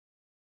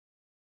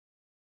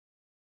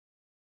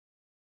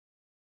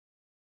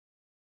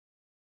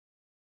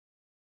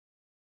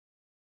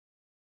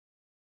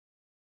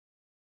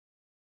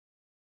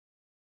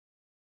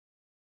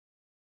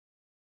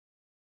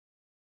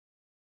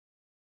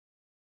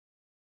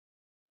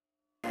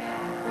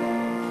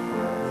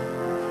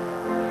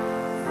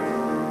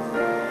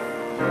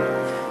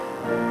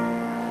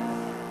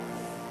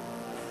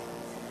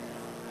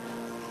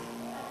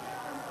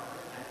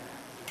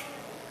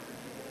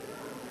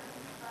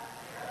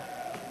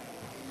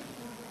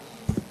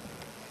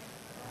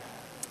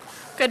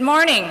Good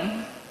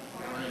morning.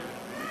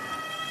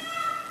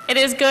 It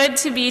is good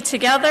to be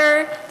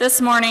together this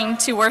morning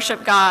to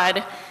worship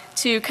God,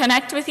 to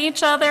connect with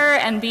each other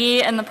and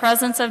be in the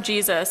presence of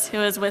Jesus, who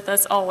is with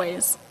us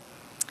always.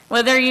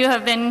 Whether you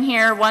have been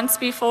here once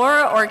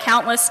before or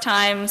countless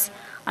times,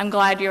 I'm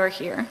glad you are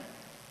here.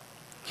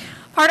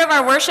 Part of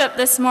our worship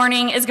this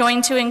morning is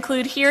going to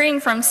include hearing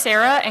from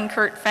Sarah and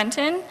Curt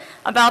Fenton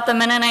about the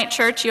Mennonite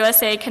Church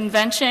USA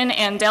Convention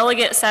and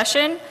Delegate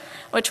Session,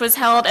 which was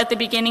held at the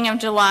beginning of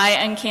July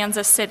in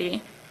Kansas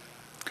City.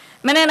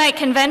 Mennonite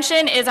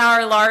Convention is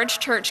our large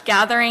church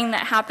gathering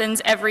that happens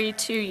every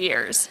 2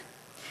 years.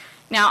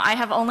 Now, I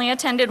have only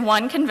attended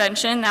one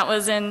convention, that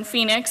was in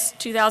Phoenix,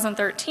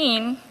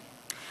 2013,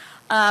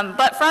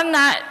 but from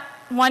that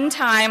one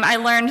time, I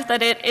learned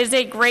that it is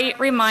a great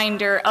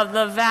reminder of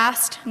the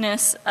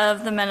vastness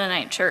of the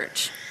Mennonite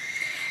Church,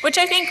 which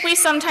I think we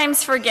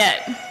sometimes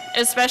forget,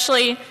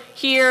 especially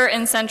here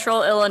in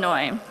central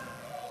Illinois.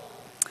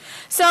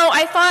 So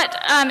I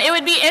thought it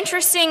would be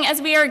interesting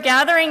as we are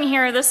gathering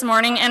here this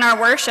morning in our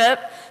worship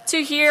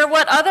to hear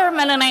what other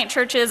Mennonite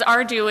churches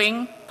are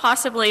doing,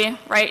 possibly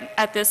right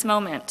at this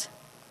moment.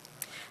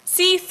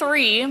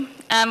 C3,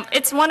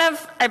 it's one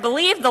of, I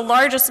believe, the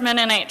largest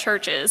Mennonite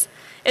churches,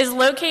 is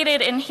located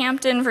in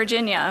Hampton,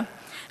 Virginia.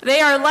 They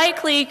are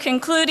likely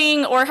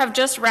concluding or have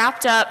just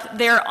wrapped up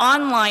their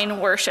online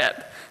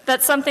worship.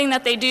 That's something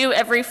that they do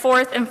every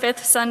 4th and 5th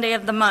Sunday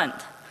of the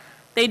month.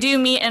 They do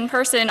meet in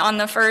person on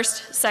the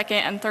 1st, 2nd,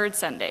 and 3rd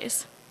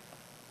Sundays.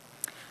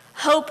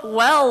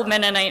 Hopedale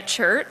Mennonite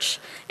Church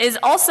is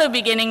also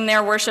beginning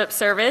their worship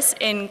service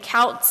in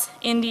Cuyts,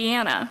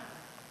 Indiana.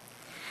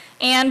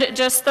 And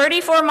just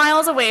 34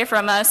 miles away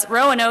from us,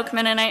 Roanoke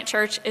Mennonite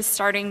Church is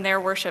starting their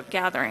worship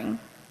gathering.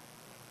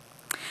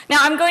 Now,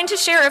 I'm going to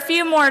share a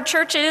few more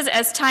churches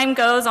as time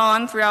goes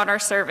on throughout our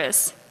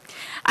service.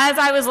 As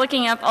I was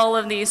looking up all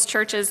of these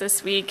churches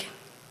this week,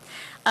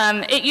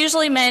 it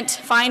usually meant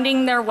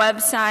finding their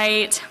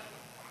website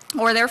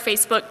or their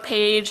Facebook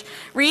page,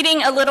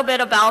 reading a little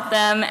bit about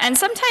them, and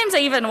sometimes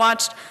I even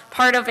watched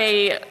part of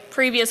a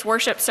previous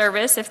worship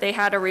service if they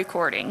had a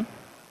recording.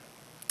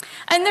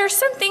 And there's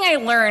something I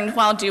learned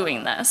while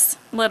doing this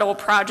little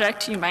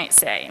project, you might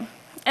say,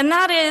 and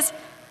that is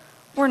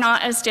we're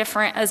not as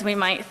different as we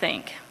might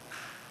think.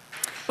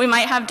 We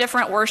might have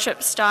different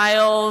worship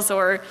styles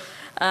or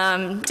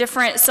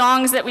different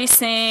songs that we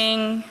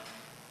sing,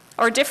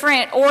 or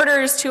different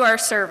orders to our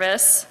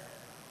service,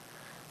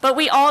 but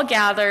we all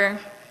gather,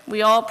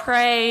 we all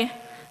pray,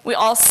 we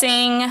all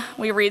sing,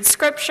 we read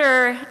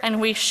scripture, and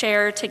we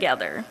share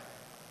together.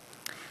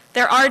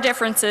 There are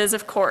differences,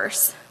 of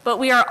course, but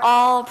we are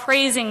all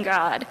praising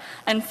God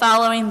and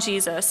following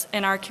Jesus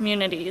in our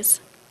communities.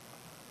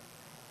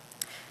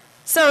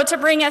 So to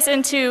bring us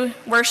into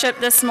worship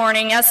this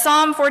morning, as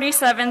Psalm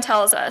 47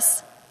 tells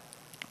us,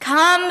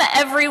 "Come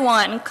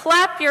everyone,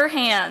 clap your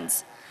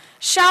hands.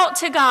 Shout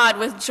to God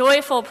with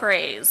joyful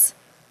praise.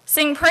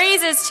 Sing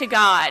praises to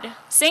God.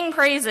 Sing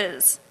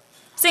praises.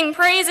 Sing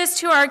praises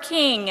to our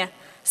King.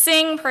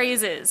 Sing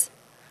praises.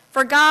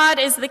 For God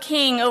is the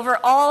King over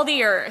all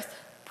the earth.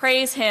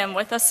 Praise him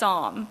with a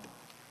psalm."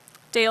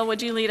 Dale,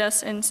 would you lead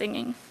us in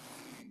singing?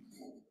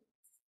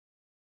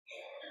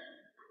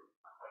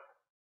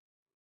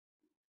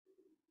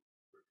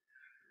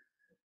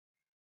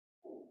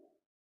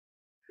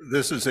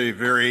 This is a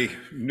very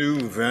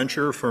new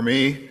venture for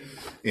me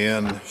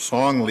in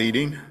song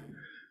leading.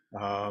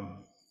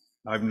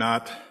 I've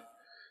not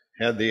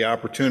had the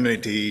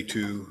opportunity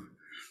to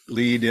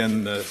lead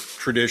in the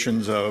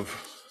traditions of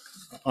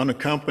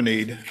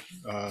unaccompanied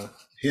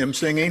hymn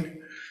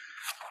singing,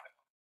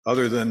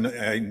 other than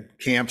in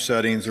camp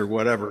settings or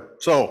whatever.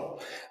 So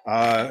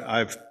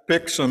I've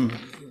picked some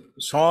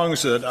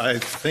songs that I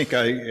think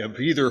I have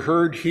either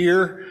heard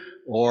here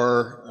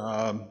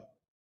or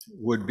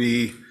would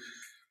be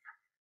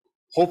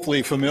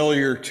hopefully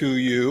familiar to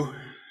you.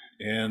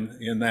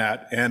 And in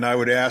that, and I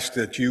would ask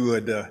that you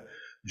would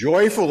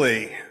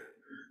joyfully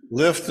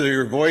lift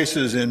your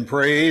voices in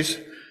praise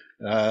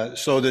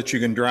so that you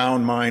can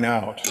drown mine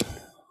out.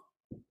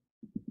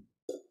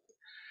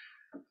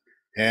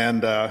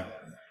 And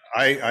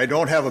I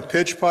don't have a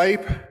pitch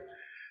pipe,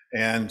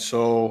 and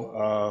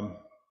so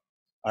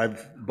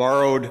I've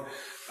borrowed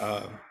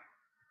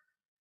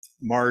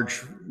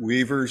Marge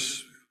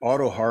Weaver's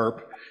auto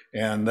harp,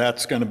 and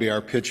that's going to be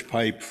our pitch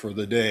pipe for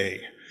the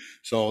day.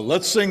 So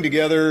let's sing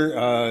together,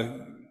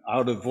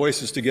 out of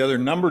Voices Together,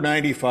 number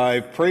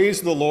 95, Praise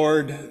the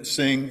Lord,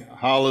 sing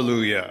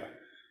hallelujah.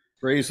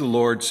 Praise the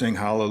Lord, sing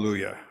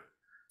hallelujah.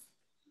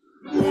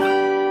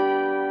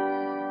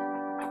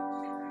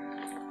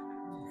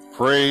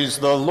 Praise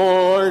the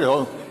Lord,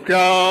 oh,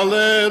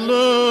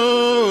 hallelujah,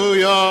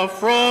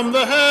 from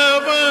the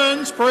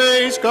heavens,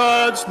 praise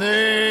God's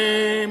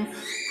name.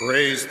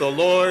 Praise the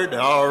Lord,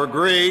 our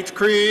great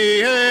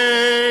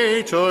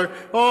Creator.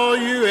 All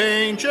you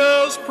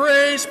angels,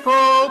 praise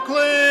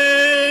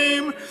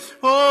proclaim.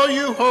 All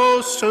you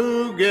hosts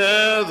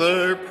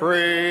together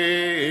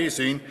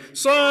praising,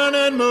 sun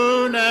and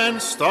moon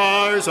and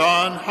stars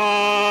on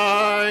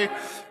high.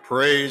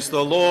 Praise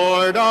the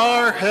Lord,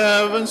 our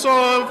heavens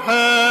of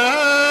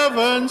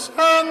heavens,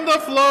 and the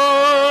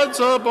floods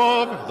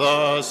above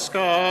the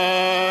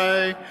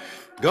sky.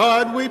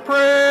 God, we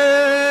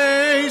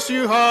praise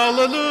you,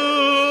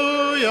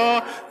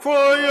 hallelujah,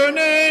 for your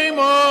name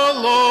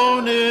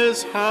alone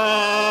is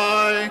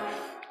high,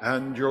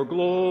 and your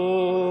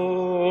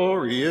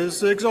glory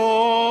is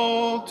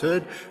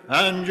exalted,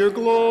 and your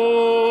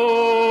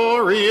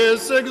glory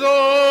is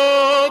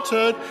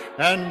exalted,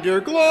 and your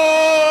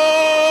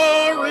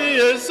glory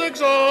is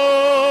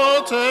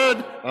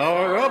exalted,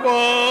 far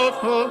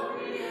above the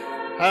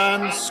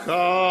and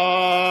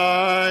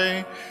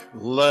sky.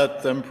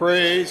 Let them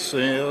praise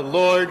the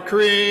Lord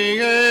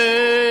Creator.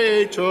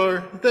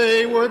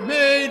 They were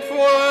made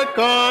for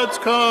God's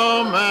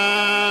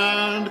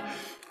command,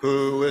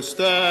 who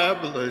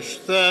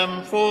established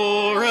them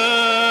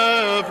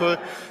forever,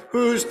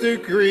 whose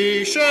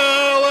decree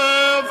shall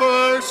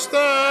ever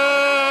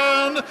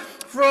stand.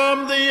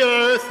 From the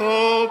earth,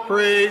 oh,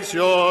 praise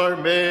your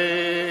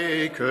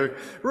Maker.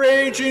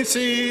 Raging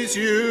seas,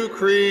 you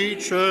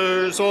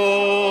creatures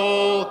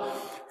all.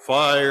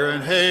 Fire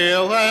and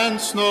hail and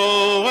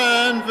snow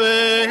and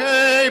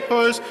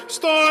vapors,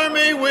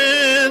 stormy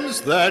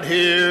winds that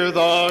hear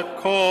the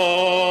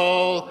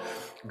call.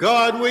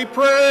 God, we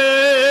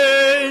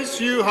praise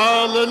you,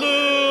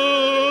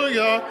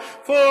 hallelujah,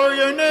 for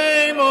your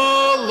name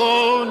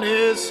alone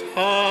is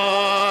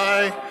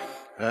high,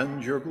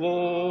 and your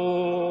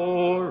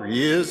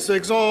glory is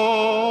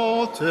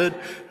exalted,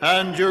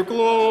 and your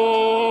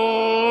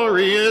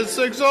glory is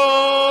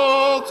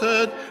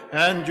exalted,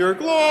 and your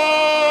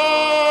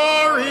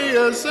glory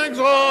is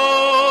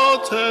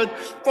exalted,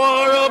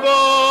 far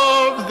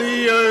above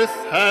the earth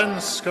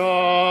and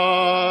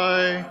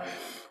sky.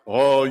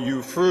 All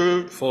you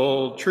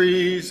fruitful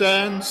trees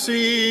and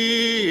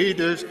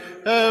cedars,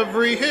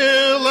 every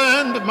hill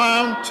and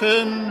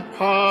mountain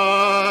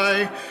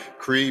high,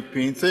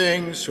 creeping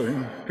things,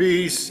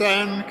 beasts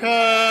and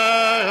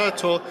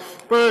cattle,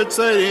 birds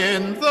that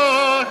in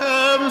the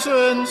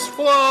heavens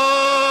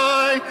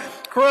fly,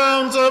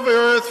 crowns of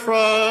earth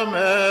from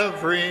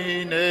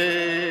every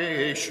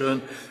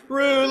nation,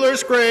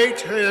 rulers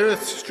great,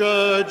 earth's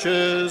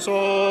judges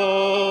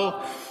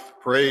all.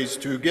 Praise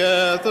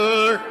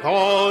together,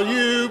 all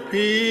you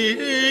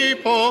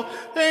people,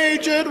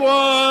 aged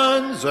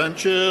ones and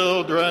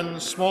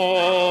children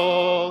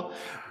small.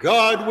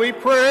 God, we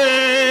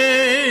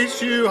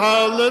praise you,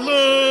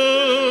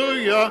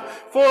 hallelujah,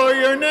 for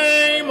your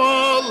name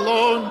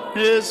alone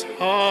is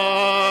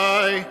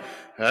high,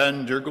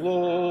 and your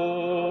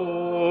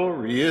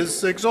glory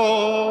is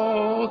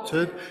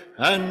exalted,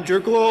 and your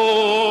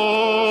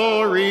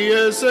glory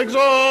is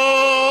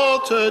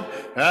exalted,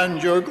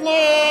 and your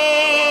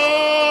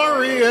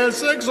glory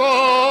is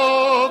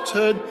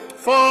exalted,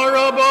 far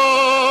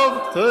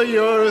above the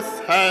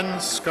earth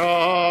and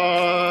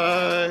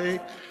sky.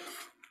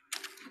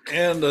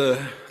 And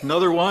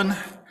another one,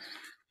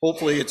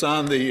 hopefully it's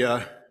on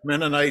the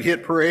Mennonite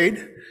hit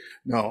parade.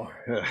 No,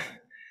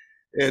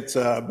 it's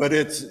a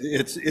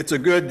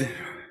good,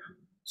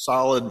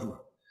 solid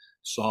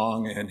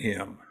song and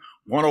hymn.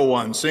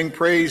 101, sing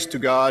praise to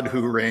God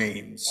who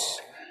reigns.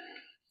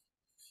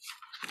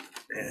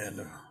 And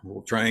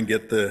we'll try and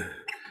get the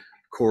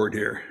chord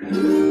here.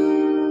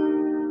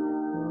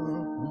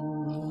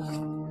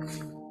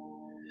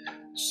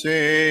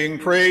 Sing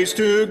praise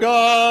to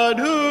God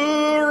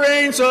who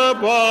reigns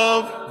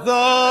above,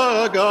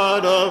 the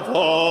God of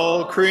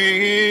all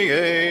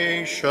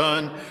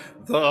creation,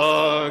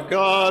 the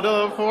God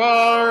of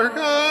work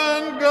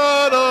and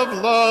God of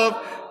love,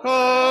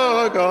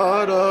 the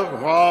God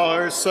of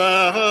our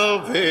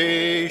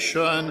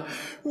salvation.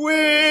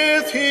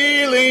 With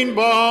healing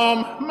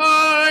balm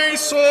my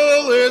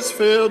soul is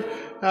filled,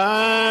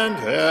 and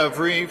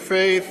every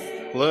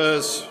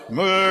faithless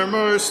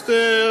murmur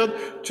stilled.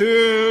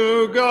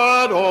 To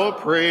God all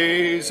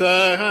praise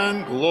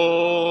and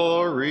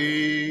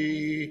glory.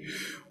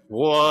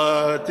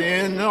 What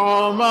in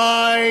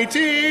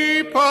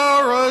almighty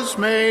power has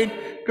made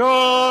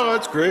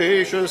God's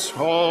gracious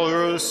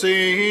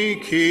mercy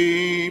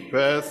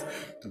keepeth,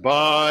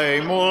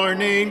 by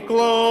morning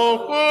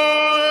glow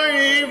or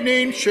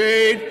evening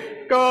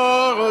shade,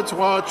 God's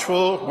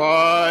watchful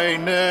eye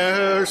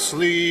ne'er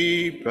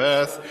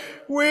sleepeth.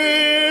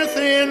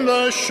 Within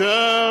the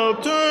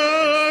shelter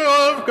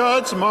of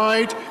God's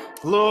might,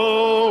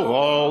 lo,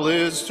 all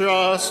is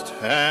just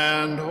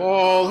and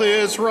all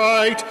is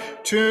right.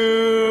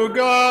 To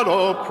God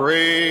all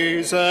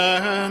praise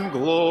and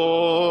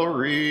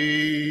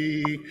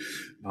glory.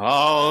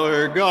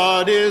 Our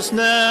God is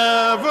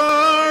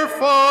never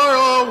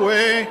far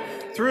away,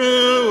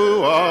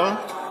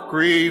 throughout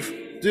grief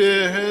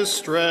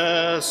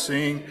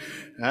distressing,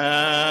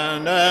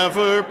 and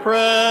ever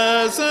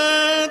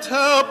present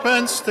help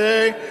and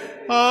stay,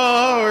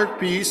 our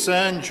peace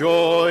and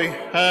joy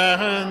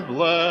and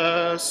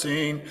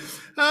blessing.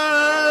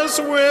 As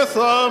with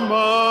a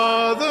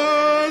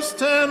mother's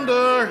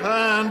tender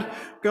hand,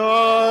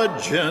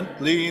 God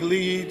gently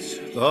leads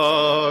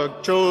the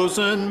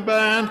chosen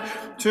band.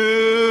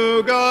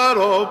 To God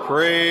all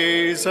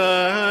praise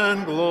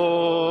and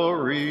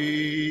glory.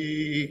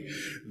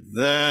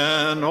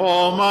 Then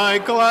all my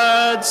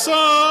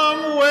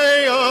gladsome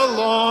way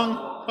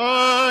along,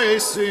 I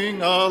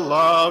sing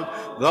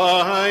aloud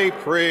thy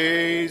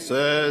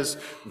praises,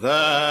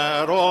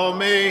 that all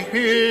may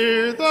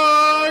hear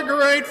the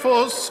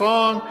grateful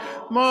song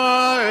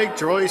my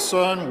choice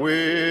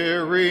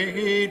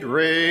unwearied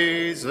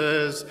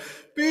raises.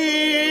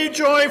 Be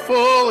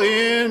joyful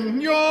in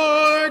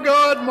your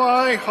God,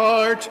 my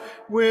heart,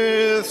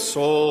 with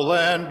soul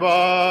and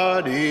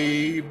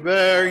body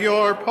bear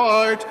your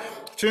part.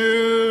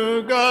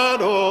 To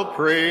God all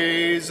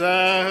praise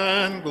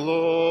and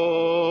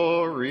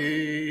glory.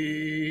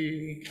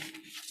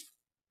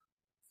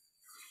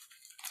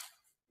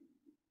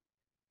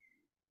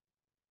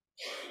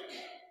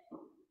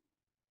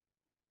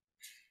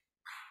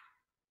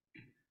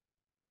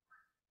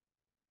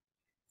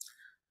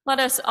 Let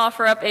us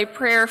offer up a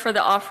prayer for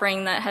the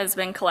offering that has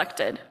been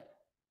collected.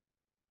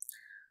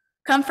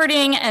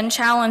 Comforting and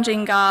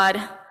challenging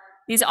God,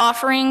 these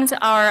offerings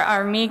are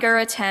our meager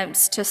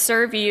attempts to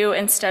serve you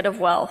instead of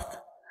wealth.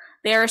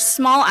 They are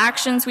small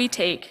actions we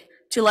take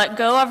to let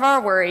go of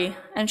our worry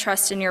and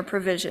trust in your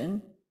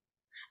provision.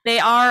 They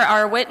are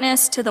our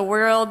witness to the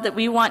world that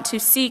we want to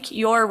seek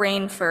your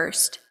reign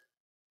first.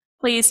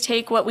 Please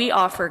take what we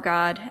offer,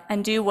 God,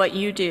 and do what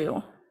you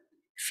do.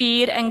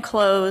 Feed and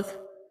clothe,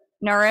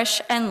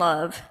 nourish and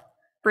love,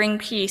 bring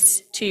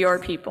peace to your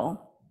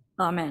people.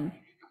 Amen.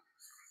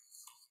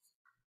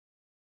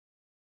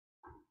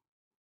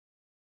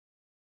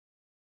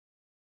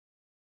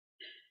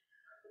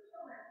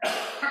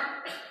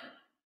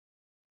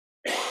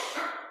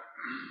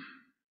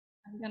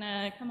 I'm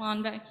gonna come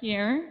on back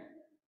here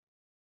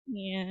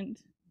and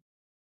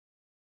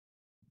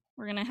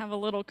we're gonna have a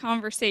little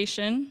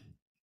conversation.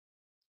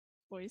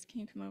 Boys, can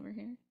you come over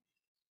here?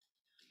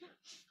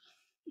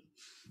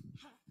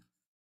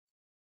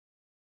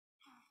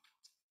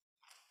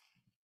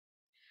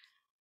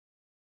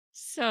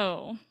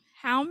 So,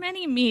 how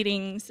many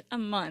meetings a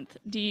month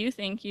do you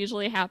think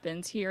usually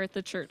happens here at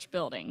the church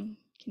building?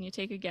 Can you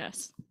take a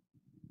guess?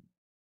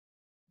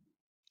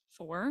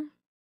 4? Do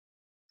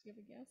you have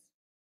a guess?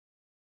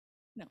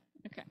 No,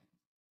 okay.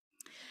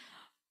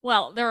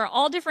 Well, there are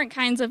all different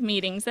kinds of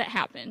meetings that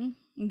happen.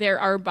 There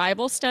are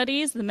Bible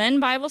studies. The men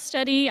Bible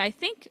study, I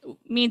think,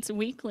 meets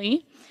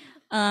weekly.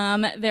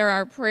 There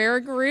are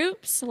prayer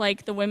groups,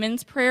 like the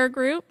women's prayer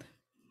group.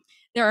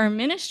 There are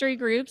ministry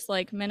groups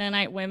like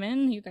Mennonite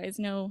Women. You guys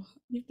know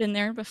you've been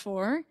there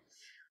before.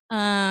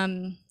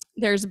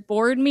 There's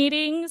board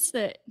meetings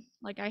that,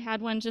 like I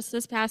had one just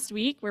this past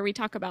week, where we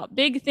talk about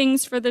big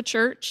things for the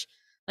church,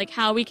 like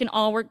how we can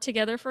all work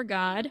together for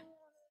God.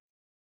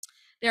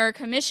 There are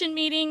commission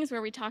meetings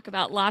where we talk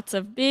about lots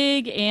of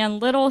big and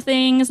little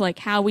things, like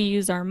how we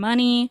use our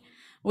money,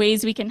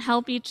 ways we can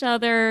help each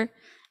other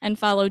and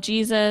follow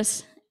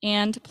Jesus,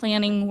 and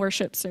planning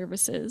worship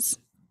services.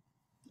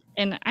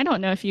 And I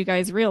don't know if you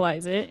guys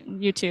realize it,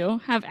 you two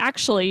have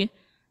actually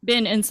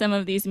been in some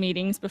of these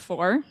meetings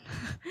before.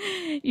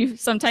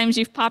 Sometimes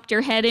you've popped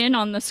your head in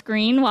on the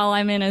screen while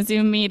I'm in a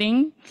Zoom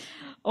meeting.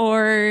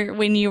 Or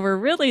when you were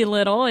really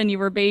little and you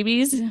were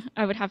babies,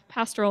 I would have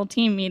pastoral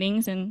team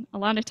meetings, and a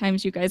lot of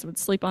times you guys would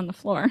sleep on the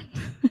floor.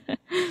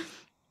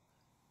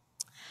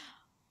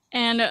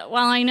 And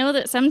while I know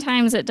that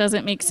sometimes it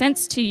doesn't make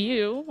sense to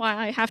you why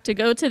I have to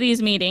go to these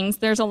meetings,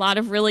 there's a lot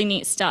of really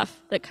neat stuff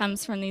that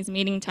comes from these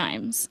meeting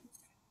times.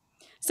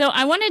 So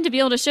I wanted to be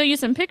able to show you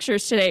some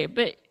pictures today,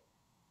 but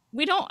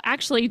we don't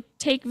actually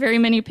take very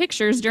many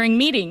pictures during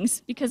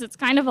meetings because it's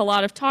kind of a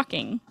lot of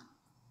talking.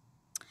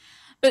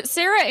 But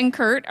Sarah and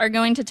Curt are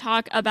going to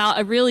talk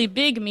about a really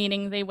big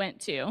meeting they went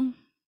to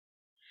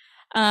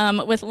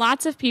with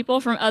lots of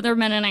people from other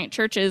Mennonite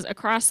churches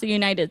across the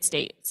United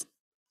States.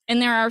 And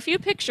there are a few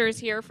pictures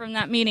here from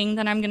that meeting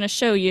that I'm going to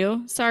show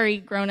you. Sorry,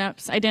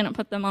 grown-ups, I didn't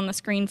put them on the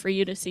screen for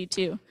you to see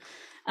too.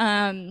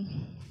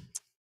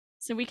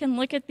 So we can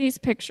look at these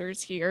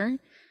pictures here,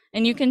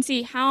 and you can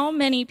see how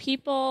many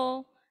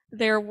people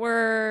there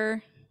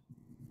were.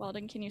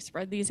 Weldon, can you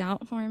spread these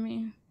out for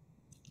me?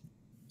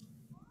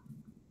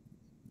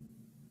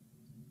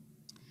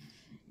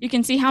 You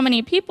can see how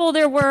many people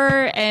there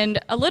were and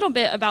a little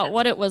bit about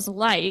what it was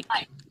like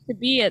to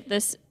be at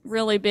this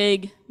really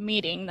big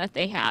meeting that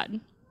they had.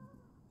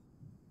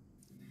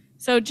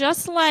 So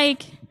just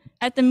like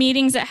at the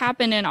meetings that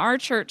happen in our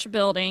church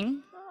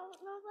building,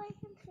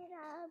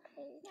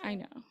 I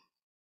know.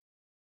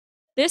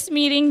 This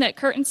meeting that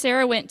Curt and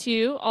Sarah went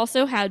to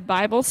also had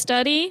Bible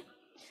study.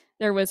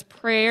 There was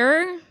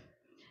prayer.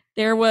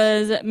 There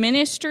was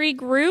ministry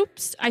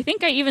groups. I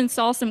think I even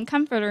saw some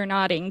comforter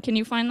nodding. Can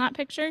you find that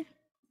picture?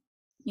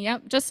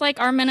 Yep, just like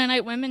our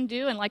Mennonite women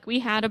do, and like we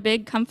had a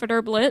big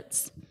comforter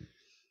blitz.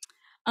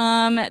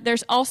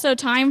 There's also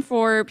time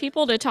for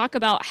people to talk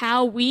about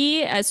how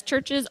we as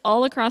churches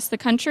all across the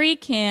country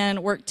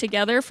can work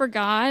together for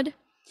God.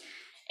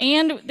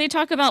 And they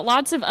talk about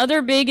lots of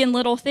other big and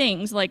little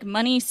things like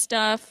money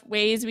stuff,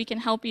 ways we can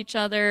help each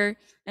other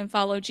and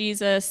follow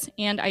Jesus,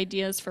 and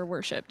ideas for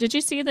worship. Did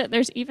you see that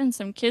there's even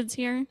some kids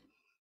here?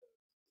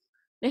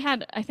 They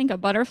had, I think, a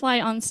butterfly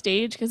on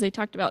stage because they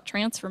talked about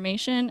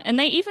transformation, and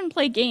they even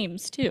play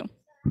games too.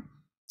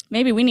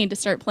 Maybe we need to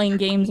start playing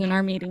games in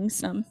our meetings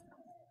some.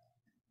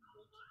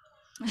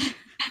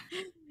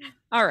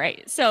 All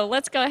right, so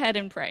let's go ahead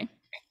and pray.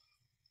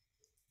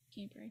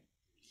 Can you pray?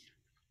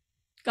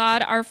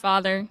 God, our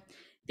Father,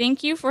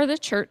 thank you for the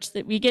church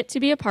that we get to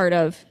be a part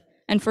of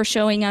and for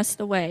showing us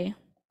the way.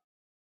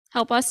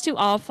 Help us to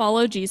all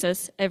follow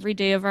Jesus every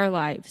day of our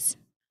lives.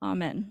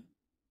 Amen.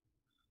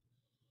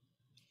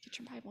 Get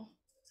your Bible.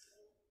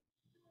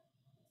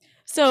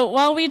 So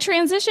while we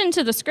transition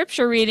to the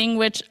scripture reading,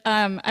 which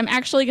I'm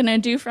actually going to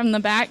do from the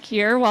back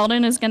here,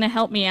 Weldon is going to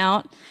help me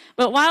out.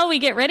 But while we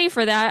get ready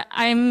for that,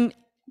 I'm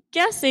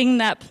guessing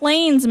that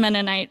Plains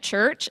Mennonite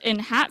Church in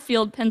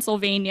Hatfield,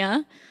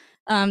 Pennsylvania,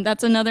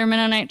 that's another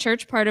Mennonite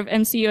church, part of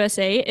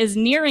MCUSA, is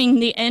nearing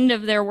the end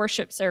of their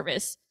worship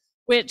service,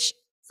 which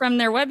from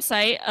their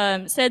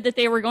website said that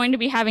they were going to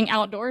be having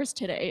outdoors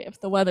today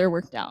if the weather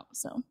worked out.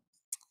 So,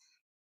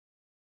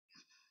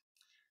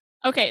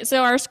 okay,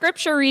 so our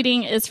scripture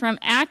reading is from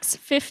Acts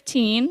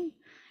 15.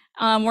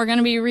 We're going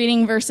to be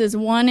reading verses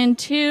 1 and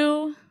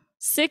 2,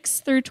 6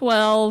 through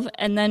 12,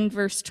 and then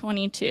verse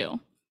 22.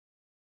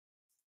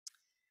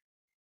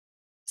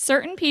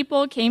 Certain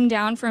people came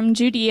down from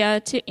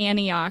Judea to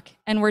Antioch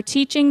and were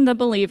teaching the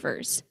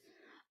believers,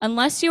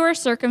 "Unless you are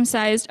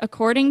circumcised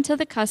according to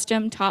the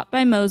custom taught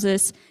by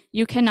Moses,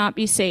 you cannot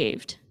be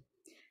saved."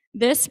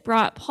 This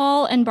brought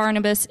Paul and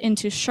Barnabas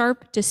into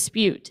sharp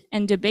dispute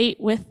and debate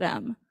with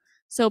them.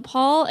 So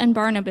Paul and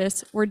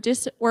Barnabas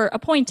were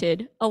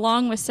appointed,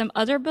 along with some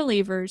other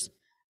believers,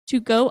 to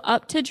go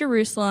up to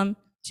Jerusalem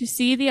to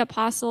see the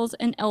apostles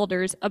and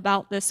elders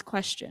about this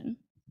question.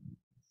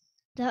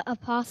 The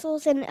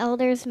apostles and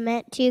elders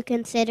met to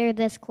consider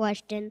this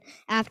question.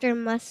 After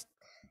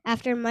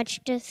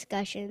much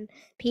discussion,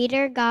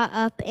 Peter got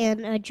up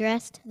and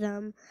addressed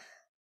them.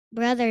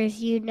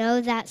 "Brothers, you know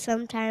that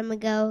some time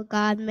ago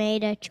God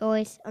made a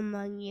choice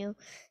among you,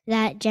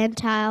 that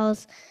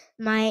Gentiles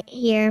might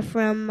hear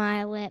from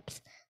my lips.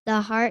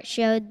 The heart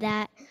showed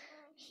that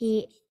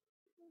the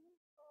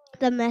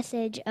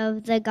message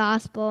of the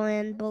gospel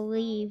and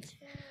believed.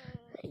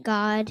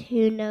 God,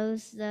 who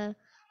knows the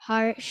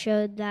heart,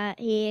 showed that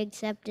he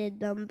accepted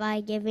them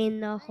by giving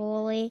the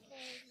Holy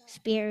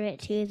Spirit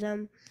to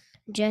them,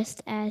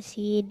 just as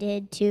he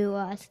did to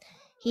us.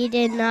 He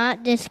did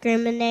not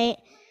discriminate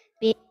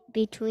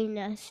between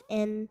us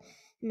and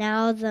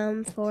now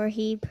them, for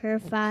he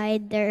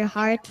purified their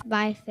hearts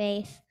by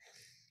faith.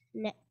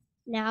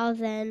 Now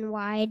then,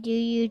 why do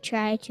you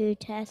try to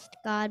test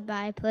God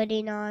by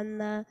putting on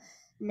the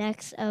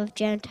necks of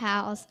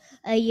Gentiles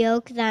a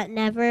yoke that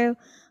neither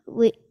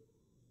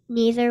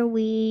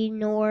we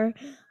nor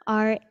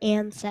our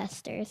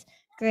ancestors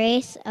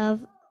grace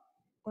of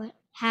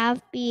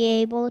have be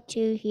able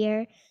to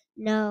hear?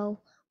 No,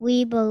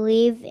 we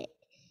believe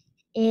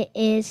it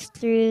is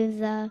through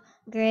the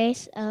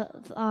grace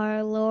of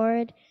our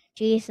Lord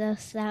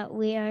Jesus that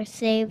we are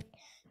saved,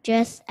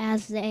 just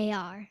as they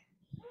are."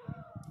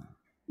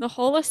 The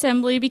whole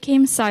assembly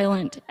became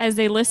silent as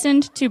they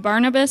listened to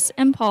Barnabas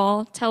and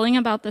Paul telling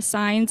about the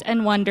signs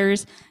and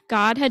wonders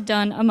God had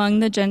done among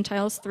the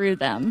Gentiles through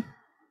them.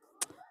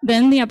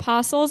 Then the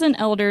apostles and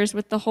elders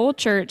with the whole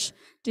church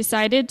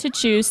decided to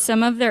choose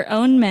some of their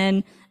own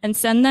men and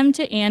send them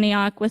to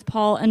Antioch with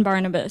Paul and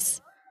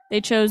Barnabas.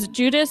 They chose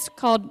Judas,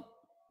 called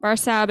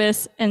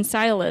Barsabbas, and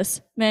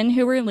Silas, men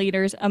who were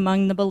leaders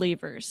among the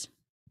believers.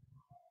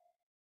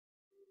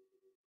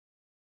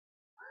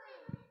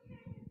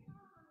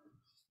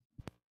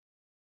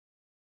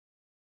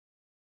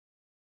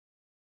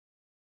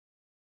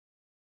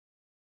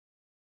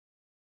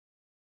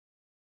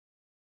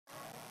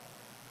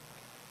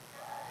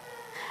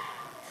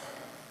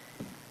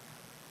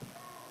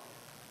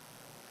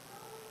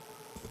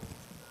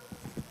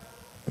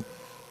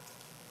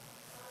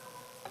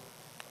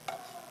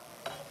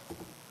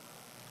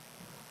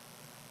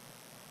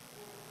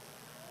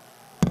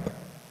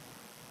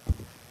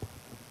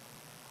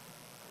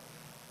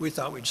 We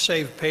thought we'd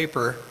save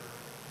paper,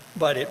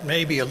 but it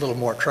may be a little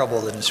more trouble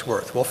than it's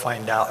worth. We'll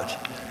find out.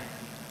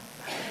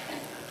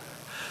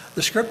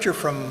 The scripture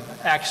from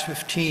Acts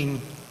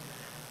 15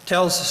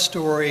 tells the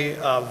story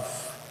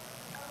of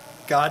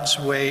God's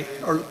way,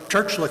 or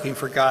church looking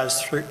for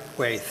God's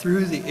way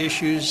through the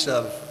issues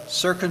of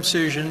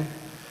circumcision,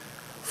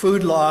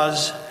 food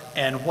laws,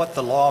 and what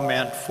the law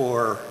meant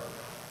for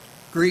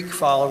Greek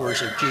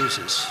followers of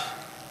Jesus.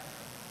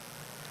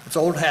 It's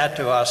old hat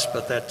to us,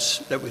 but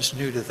that was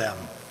new to them.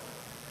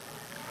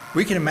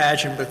 We can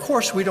imagine, but of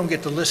course we don't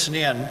get to listen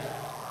in,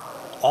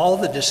 all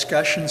the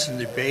discussions and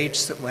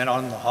debates that went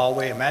on in the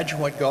hallway. Imagine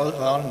what goes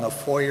on in the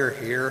foyer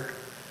here.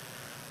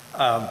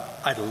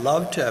 I'd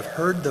love to have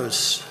heard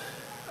those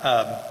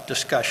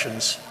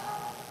discussions.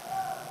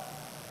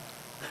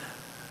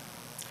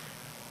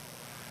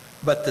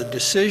 But the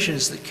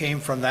decisions that came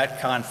from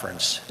that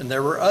conference, and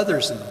there were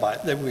others in the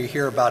Bible that we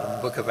hear about in the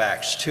book of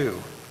Acts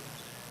too,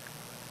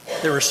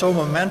 they were so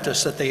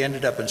momentous that they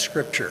ended up in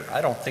Scripture.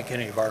 I don't think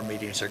any of our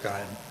meetings are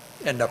going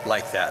to end up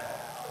like that,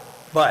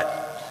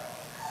 but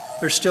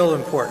they're still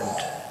important.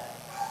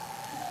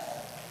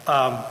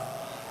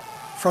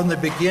 From the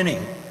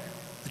beginning,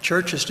 the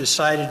church has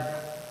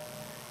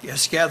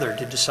gathered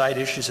to decide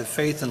issues of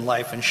faith and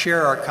life and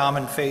share our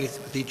common faith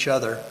with each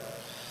other,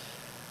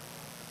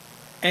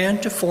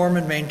 and to form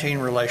and maintain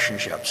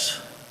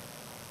relationships.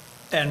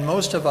 And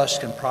most of us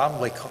can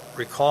probably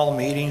recall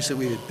meetings that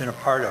we've been a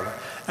part of.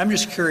 I'm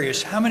just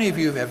curious, how many of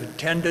you have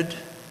attended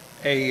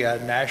a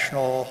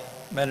National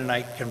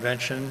Mennonite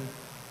Convention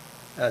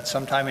at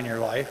some time in your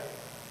life?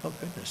 Oh,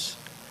 goodness.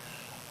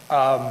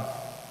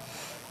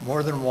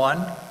 More than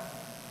one?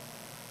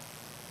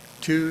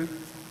 Two?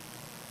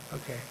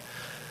 Okay.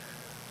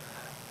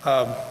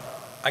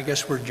 I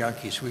guess we're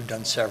junkies. We've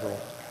done several.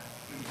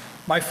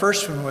 My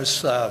first one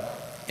was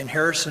in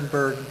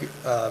Harrisonburg,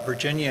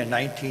 Virginia in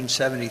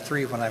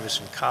 1973 when I was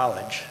in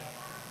college.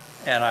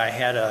 And I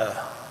had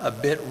a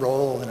bit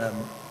role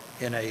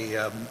in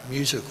a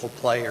musical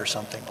play or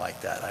something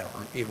like that. I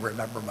don't even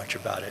remember much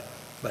about it.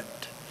 But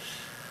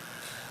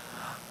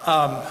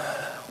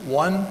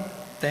one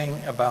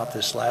thing about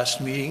this last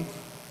meeting,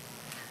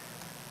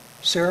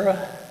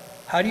 Sarah,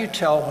 how do you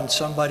tell when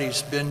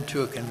somebody's been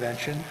to a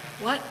convention?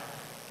 What?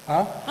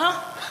 Huh?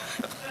 Huh?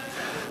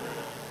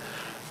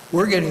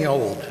 We're getting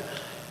old,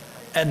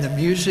 and the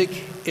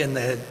music in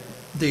the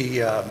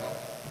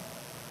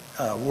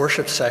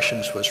worship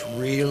sessions was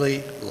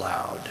really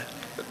loud.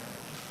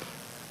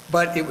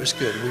 But it was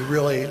good. We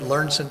really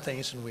learned some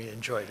things and we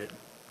enjoyed it.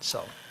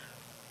 So,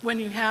 When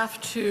you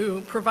have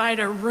to provide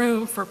a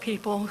room for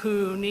people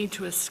who need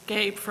to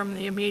escape from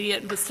the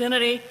immediate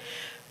vicinity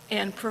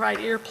and provide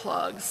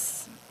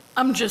earplugs,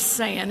 I'm just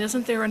saying,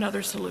 isn't there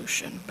another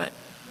solution? But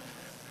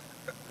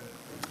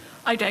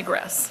I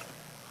digress.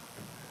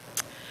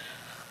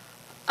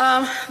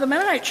 The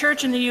Mennonite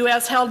Church in the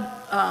U.S. held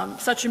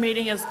such a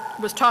meeting as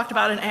was talked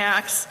about in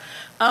Acts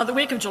the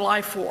week of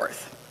July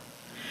 4th.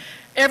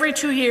 Every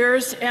 2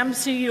 years,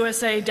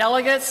 MCUSA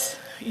delegates,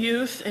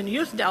 youth and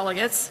youth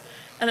delegates,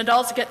 and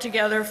adults get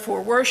together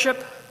for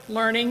worship,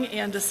 learning,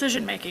 and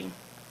decision-making.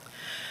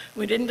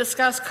 We didn't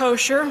discuss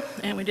kosher,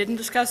 and we didn't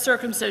discuss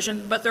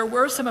circumcision, but there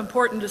were some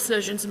important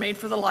decisions made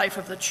for the life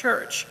of the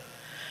church.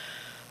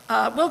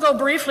 We'll go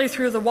briefly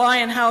through the why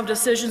and how of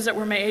decisions that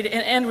were made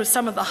and end with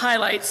some of the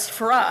highlights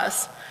for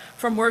us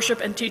from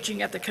worship and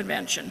teaching at the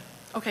convention.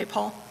 Okay,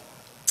 Paul.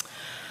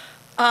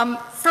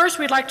 First,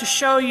 we'd like to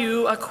show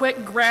you a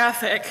quick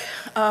graphic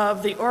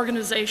of the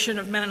organization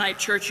of Mennonite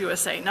Church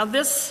USA. Now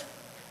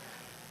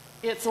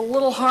it's a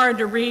little hard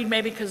to read,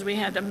 maybe because we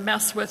had to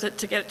mess with it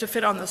to get it to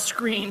fit on the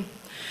screen.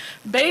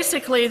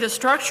 Basically, the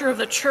structure of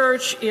the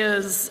church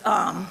is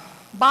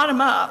bottom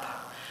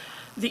up.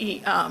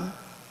 The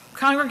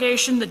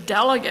congregation, the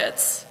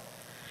delegates,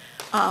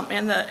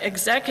 and the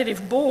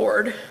executive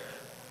board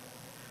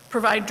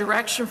provide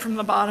direction from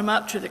the bottom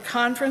up to the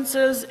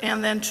conferences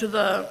and then to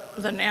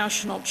the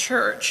national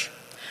church.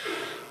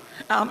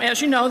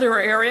 As you know, there are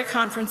area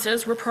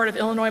conferences. We're part of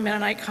Illinois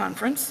Mennonite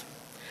Conference.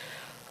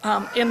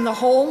 In the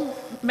whole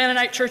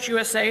Mennonite Church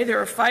USA, there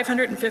are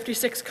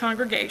 556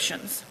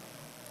 congregations.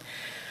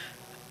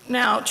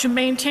 Now, to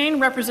maintain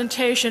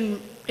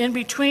representation in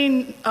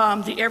between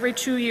the every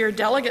 2-year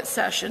delegate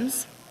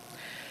sessions,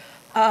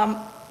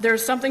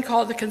 there's something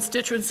called the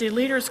Constituency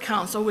Leaders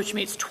Council, which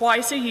meets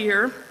twice a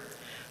year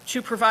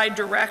to provide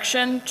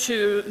direction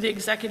to the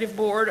executive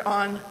board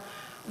on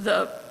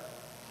the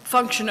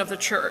function of the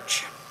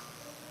church.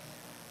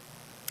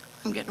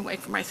 I'm getting away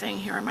from my thing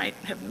here. I might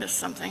have missed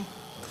something.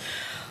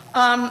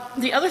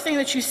 The other thing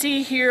that you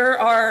see here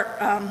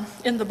are,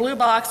 in the blue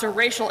box, are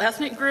racial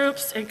ethnic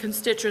groups and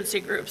constituency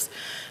groups.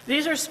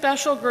 These are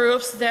special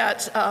groups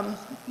that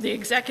the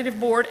executive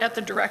board, at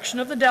the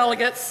direction of the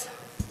delegates,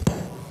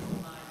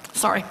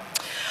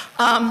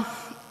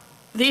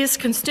 these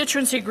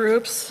constituency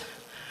groups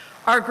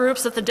are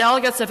groups that the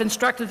delegates have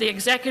instructed the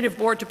executive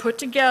board to put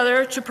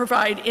together to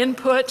provide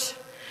input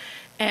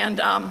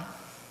and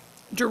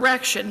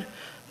direction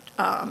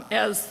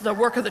as the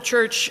work of the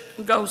church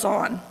goes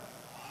on.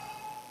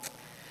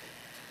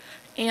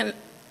 And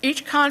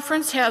each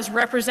conference has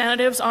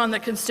representatives on the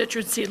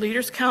Constituency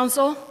Leaders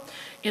Council.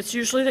 It's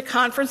usually the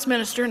conference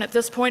minister, and at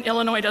this point,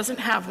 Illinois doesn't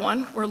have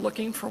one. We're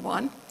looking for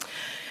one.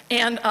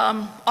 And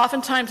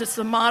oftentimes it's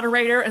the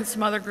moderator and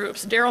some other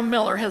groups. Daryl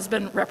Miller has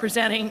been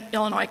representing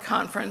Illinois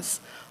Conference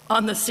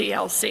on the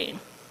CLC.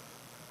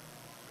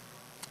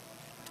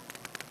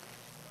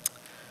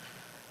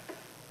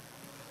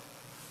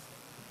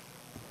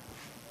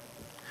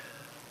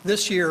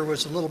 This year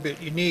was a little bit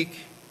unique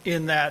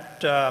in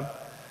that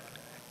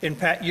in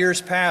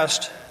years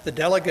past, the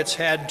delegates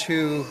had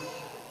to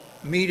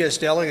meet as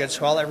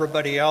delegates while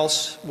everybody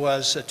else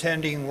was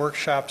attending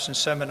workshops and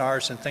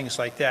seminars and things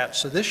like that.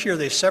 So this year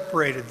they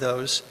separated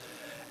those,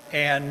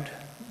 and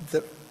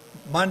the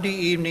Monday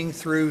evening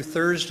through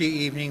Thursday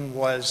evening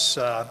was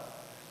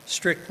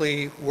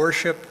strictly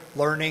worship,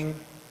 learning,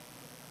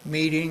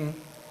 meeting,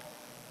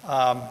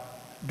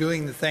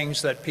 doing the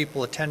things that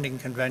people attending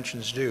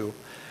conventions do.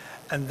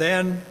 And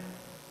then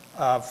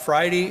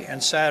Friday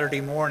and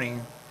Saturday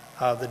morning,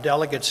 the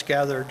delegates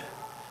gathered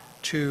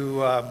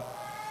to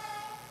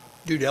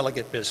do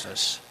delegate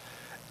business.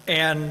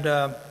 And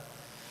a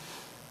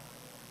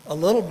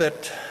little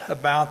bit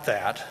about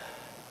that.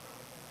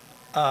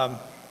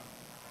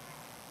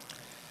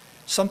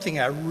 Something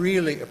I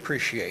really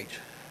appreciate.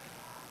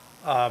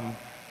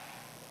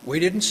 We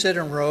didn't sit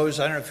in rows.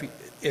 I don't know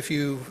if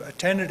you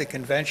attended a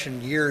convention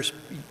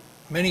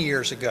many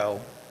years ago,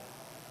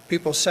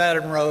 people sat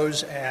in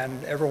rows,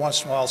 and every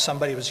once in a while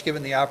somebody was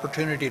given the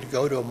opportunity to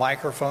go to a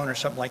microphone or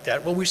something like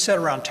that. Well, we sat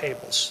around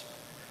tables.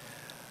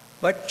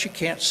 But you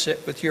can't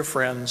sit with your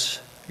friends,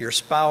 your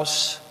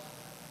spouse,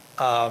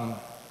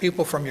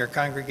 people from your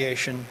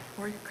congregation.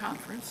 Or your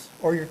conference.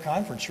 Or your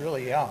conference,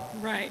 really, yeah.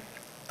 Right.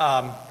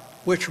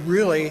 Which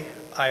really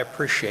I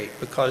appreciate,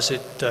 because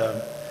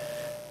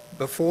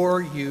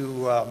before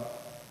you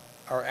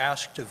are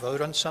asked to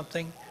vote on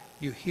something,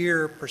 you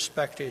hear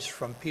perspectives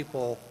from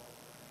people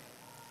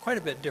quite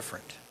a bit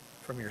different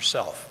from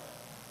yourself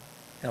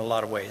in a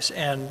lot of ways.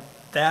 And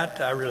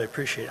that I really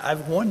appreciate.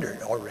 I've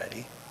wondered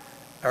already,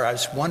 or I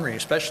was wondering,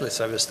 especially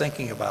as I was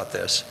thinking about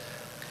this,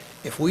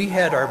 if we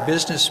had our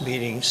business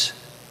meetings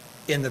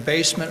in the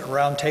basement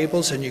around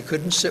tables and you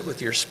couldn't sit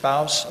with your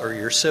spouse or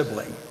your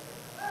sibling,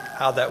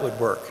 how that would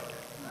work.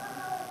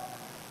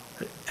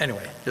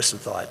 Anyway, just a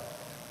thought.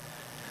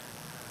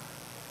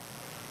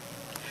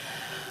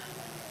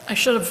 I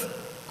should have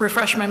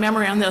refreshed my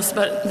memory on this,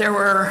 but there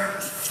were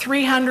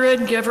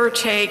 300, give or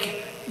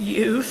take,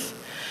 youth.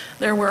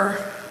 There were,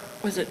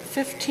 was it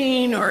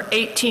 15 or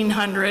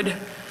 1,800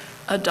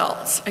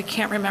 adults? I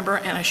can't remember,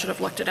 and I should have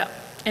looked it up.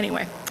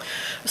 Anyway,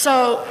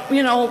 so,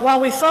 you know,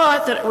 while we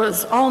thought that it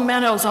was all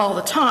Mennos all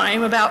the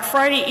time, about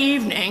Friday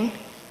evening,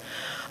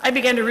 I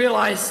began to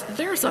realize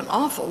there's an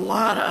awful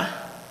lot of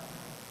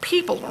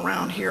people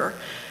around here.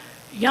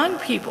 Young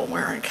people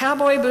wearing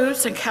cowboy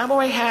boots and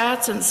cowboy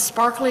hats and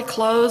sparkly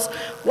clothes.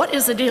 What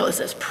is the deal? Is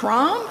this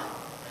prom?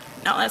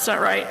 No, that's not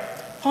right.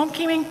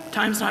 Homecoming?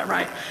 Time's not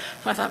right.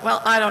 So I thought,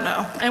 well, I don't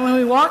know. And when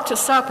we walked to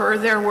supper,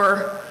 there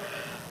were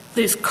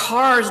these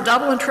cars,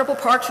 double and triple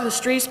parked through the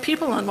streets,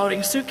 people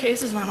unloading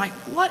suitcases, and I'm like,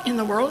 what in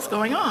the world is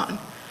going on?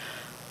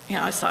 You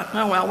know, I thought,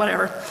 oh, well,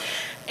 whatever.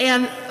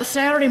 And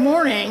Saturday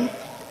morning,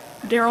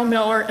 Daryl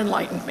Miller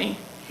enlightened me.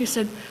 He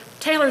said,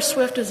 Taylor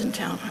Swift is in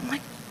town. I'm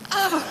like,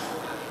 oh.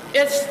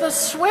 It's the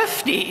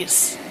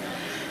Swifties.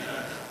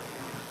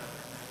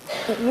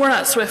 We're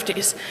not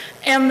Swifties.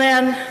 And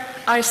then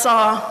I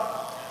saw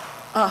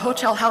a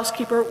hotel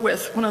housekeeper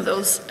with one of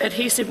those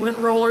adhesive lint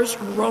rollers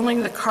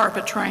rolling the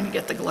carpet trying to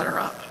get the glitter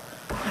up.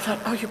 I thought,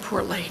 oh, you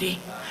poor lady.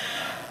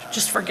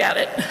 Just forget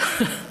it.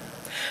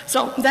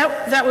 So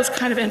that was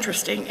kind of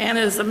interesting. And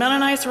as the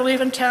Mennonites were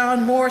leaving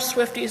town, more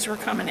Swifties were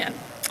coming in.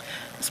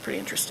 It's pretty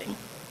interesting.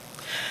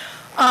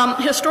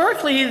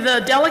 Historically,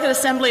 the delegate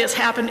assembly has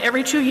happened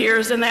every 2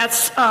 years, and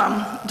that's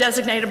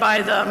designated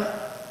by the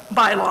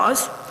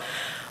bylaws.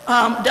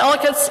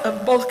 Delegates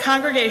of both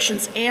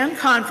congregations and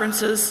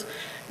conferences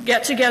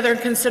get together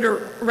and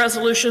consider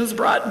resolutions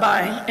brought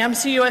by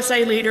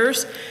MCUSA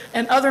leaders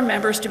and other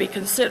members to be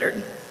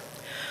considered.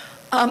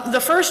 The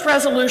first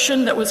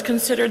resolution that was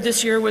considered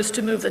this year was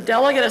to move the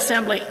delegate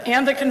assembly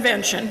and the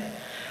convention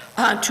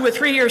to a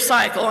 3-year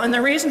cycle, and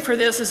the reason for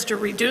this is to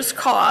reduce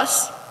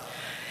costs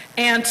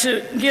and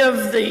to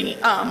give the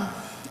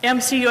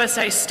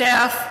MCUSA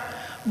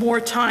staff more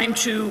time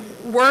to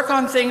work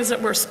on things that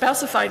were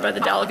specified by the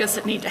delegates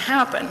that need to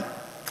happen.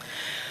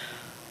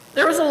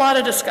 There was a lot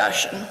of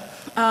discussion,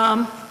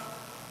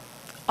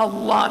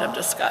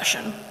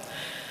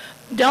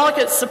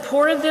 Delegates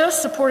supported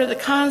this, supported the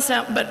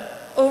concept,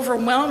 but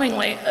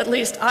overwhelmingly, at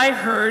least I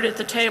heard at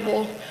the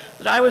table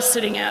that I was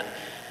sitting at,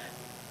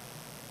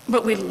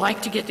 but we'd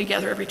like to get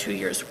together every 2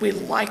 years. We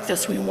like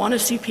this. We want to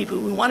see people.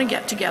 We want to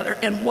get together.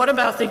 And what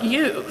about the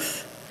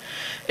youth?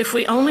 If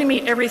we only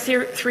meet every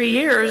 3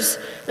 years,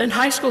 then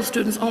high school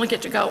students only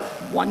get to go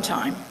one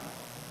time.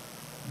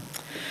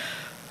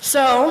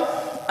 So,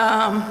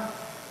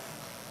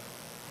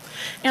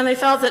 and they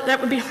felt that that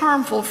would be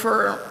harmful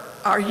for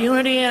our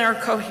unity and our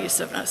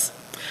cohesiveness.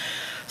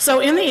 So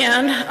in the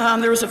end,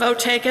 there was a vote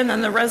taken,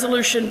 and the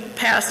resolution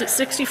passed at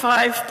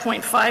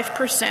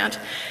 65.5%,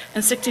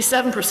 and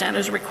 67%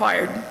 is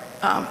required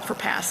for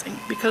passing,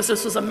 because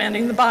this was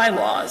amending the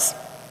bylaws.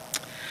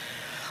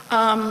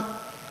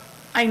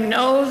 I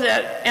know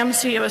that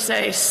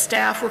MCUSA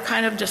staff were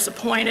kind of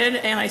disappointed,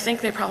 and I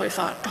think they probably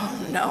thought,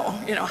 oh no,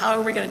 you know, how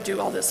are we going to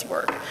do all this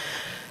work?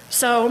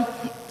 So,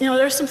 you know,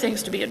 there's some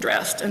things to be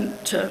addressed and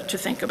to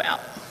think about.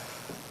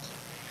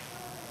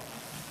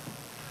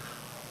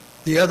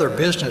 The other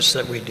business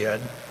that we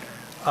did,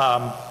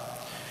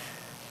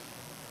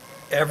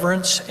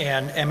 Everence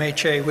and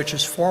MHA, which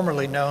is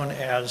formerly known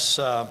as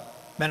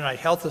Mennonite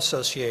Health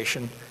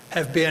Association,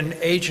 have been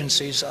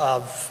agencies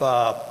of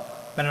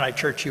Mennonite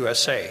Church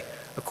USA.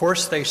 Of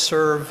course, they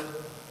serve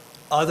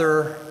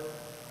other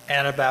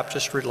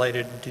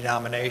Anabaptist-related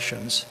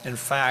denominations. In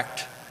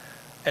fact,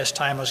 as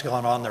time has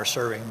gone on, they're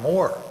serving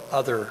more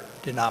other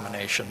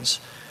denominations.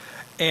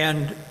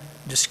 And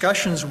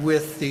discussions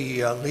with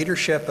the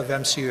leadership of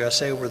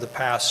MCUSA over the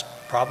past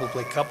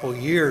probably couple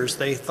years,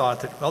 they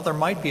thought that, well, there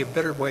might be a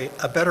better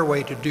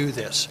way to do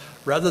this.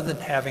 Rather than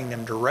having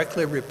them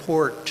directly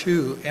report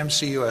to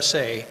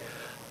MCUSA,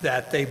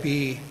 that they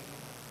be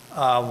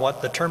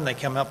what the term they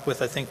came up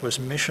with, I think, was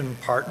mission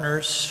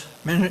partners,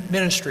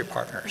 ministry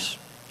partners,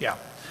 yeah.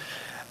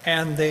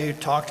 And they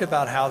talked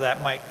about how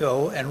that might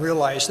go and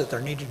realized that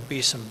there needed to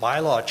be some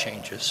bylaw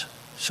changes,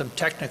 some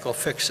technical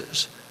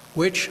fixes,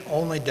 which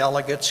only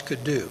delegates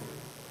could do.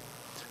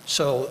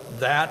 So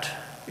that,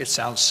 it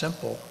sounds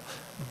simple,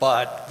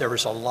 but there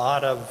was a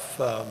lot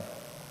of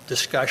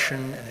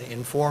discussion,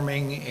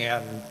 informing,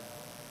 and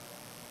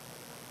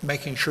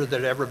making sure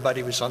that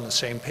everybody was on the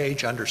same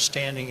page,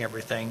 understanding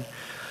everything.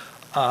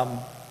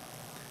 The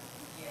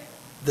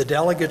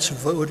delegates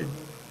voted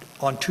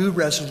on 2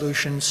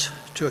 resolutions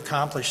to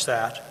accomplish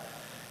that,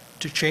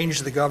 to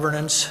change the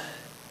governance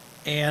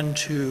and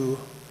to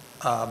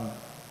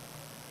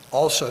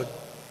also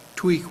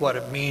tweak what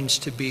it means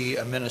to be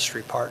a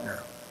ministry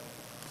partner.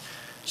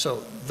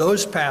 So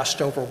those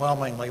passed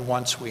overwhelmingly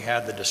once we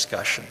had the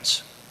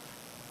discussions.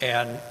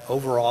 And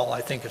overall,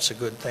 I think it's a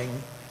good thing.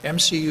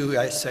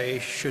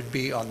 MCUSA should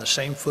be on the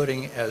same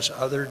footing as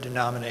other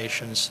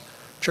denominations,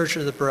 Church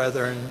of the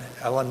Brethren,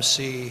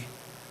 LMC,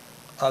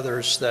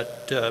 others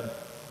that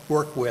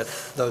work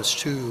with those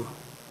 2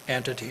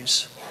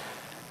 entities.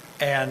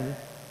 And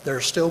there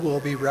still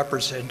will be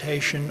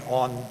representation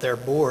on their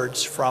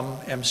boards from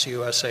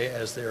MCUSA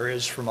as there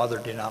is from other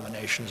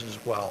denominations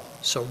as well.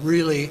 So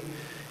really,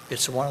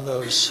 it's one of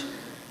those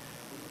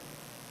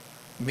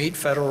meet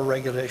federal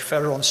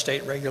and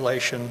state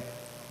regulation,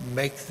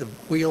 make the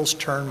wheels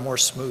turn more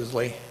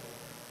smoothly,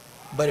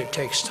 but it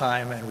takes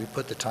time and we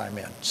put the time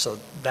in. So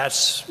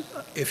that's,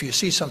 if you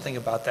see something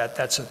about that,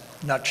 that's a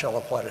nutshell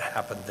of what had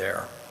happened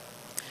there.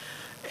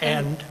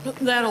 And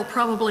that'll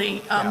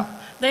probably,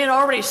 they had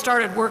already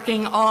started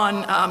working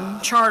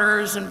on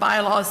charters and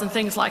bylaws and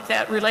things like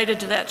that related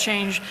to that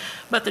change,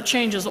 but the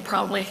changes will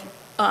probably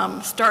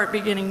start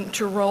beginning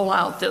to roll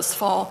out this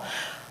fall.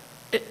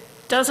 It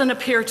doesn't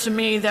appear to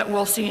me that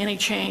we'll see any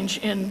change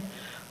in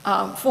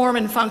form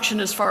and function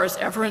as far as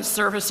Everence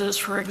services,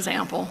 for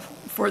example,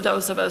 for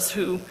those of us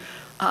who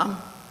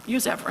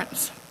use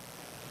Everence.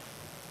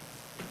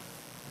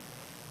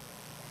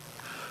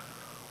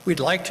 We'd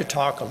like to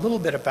talk a little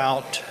bit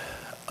about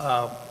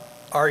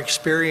our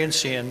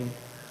experience in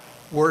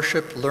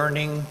worship,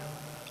 learning,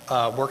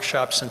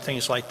 workshops and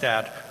things like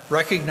that,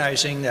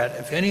 recognizing that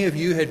if any of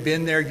you had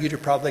been there, you'd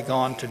have probably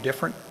gone to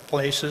different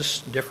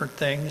places, different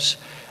things,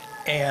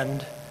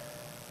 and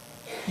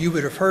you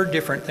would have heard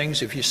different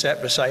things if you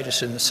sat beside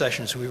us in the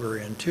sessions we were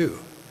in too.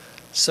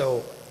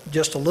 So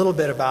just a little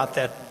bit about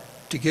that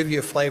to give you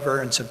a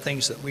flavor and some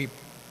things that we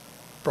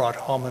brought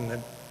home and that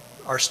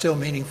are still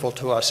meaningful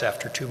to us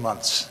after 2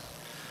 months.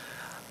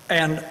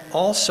 And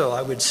also,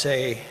 I would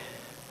say,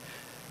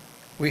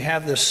 we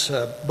have this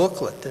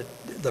booklet,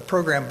 the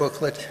program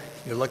booklet.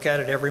 You look at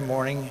it every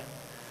morning.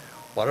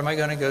 What am I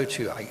going to go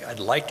to? I'd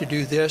like to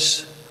do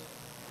this,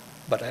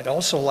 but I'd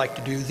also like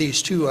to do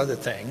these 2 other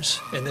things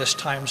in this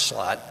time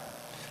slot.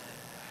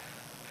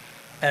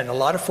 And a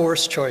lot of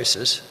forced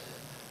choices,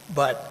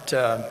 but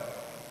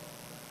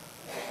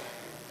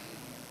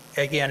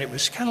again, it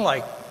was kind of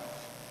like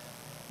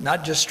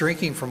not just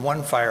drinking from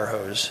one fire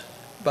hose,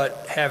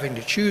 but having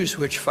to choose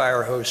which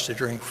fire hose to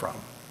drink from.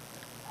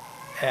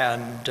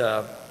 And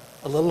a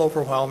little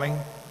overwhelming,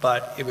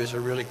 but it was a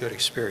really good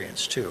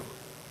experience too.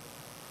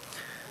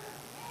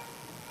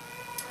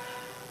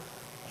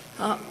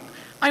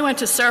 I went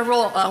to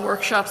several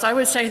workshops. I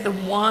would say the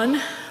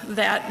one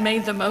that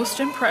made the most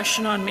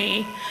impression on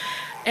me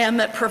and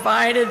that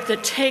provided the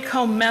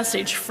take-home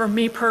message for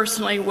me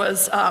personally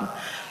was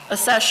a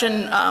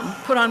session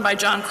put on by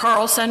John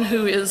Carlson,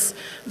 who is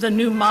the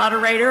new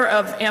moderator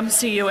of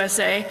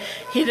MCUSA.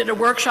 He did a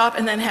workshop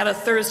and then had a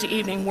Thursday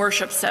evening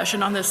worship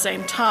session on the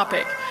same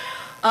topic.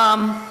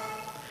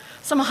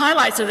 Some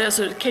highlights of this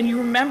are, can you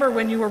remember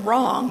when you were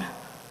wrong?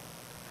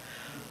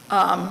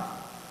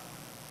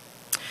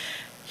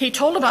 He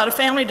told about a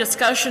family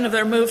discussion of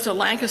their move to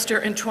Lancaster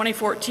in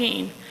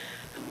 2014.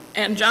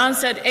 And John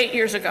said 8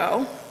 years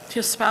ago.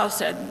 His spouse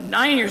said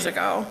 9 years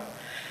ago.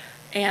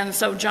 And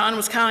so John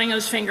was counting on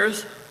his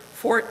fingers,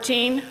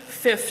 14,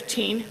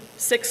 15,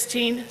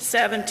 16,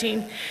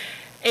 17,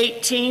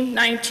 18,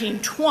 19,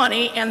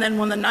 20, and then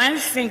when the 9th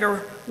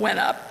finger went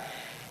up,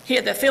 he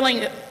had the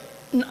feeling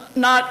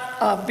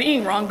not of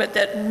being wrong, but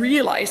that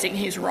realizing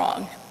he's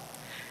wrong.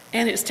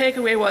 And his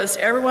takeaway was,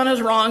 everyone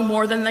is wrong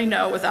more than they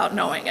know without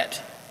knowing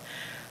it.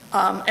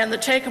 And the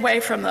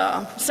takeaway from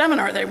the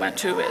seminar they went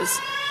to is,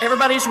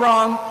 everybody's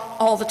wrong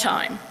all the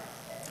time.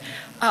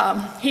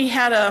 He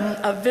had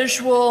a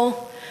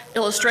visual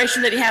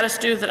illustration that he had us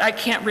do that I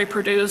can't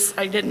reproduce.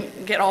 I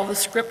didn't get all the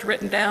script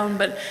written down,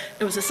 but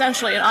it was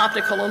essentially an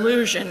optical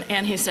illusion.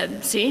 And he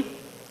said, see,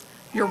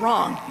 you're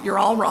wrong. You're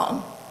all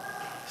wrong.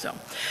 So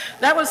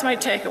that was my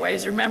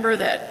takeaways. Remember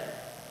that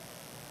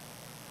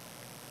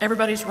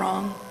everybody's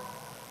wrong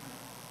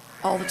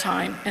all the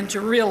time, and to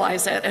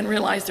realize that and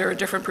realize there are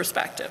different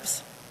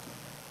perspectives.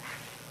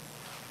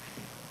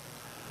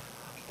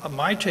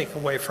 My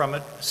takeaway from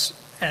it,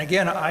 and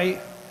again,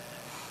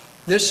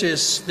 this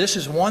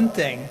is one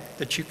thing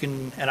that you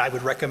can, and I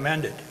would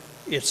recommend it.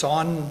 It's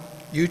on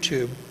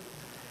YouTube,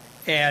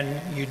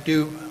 and you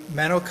do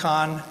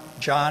Menocon,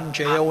 John,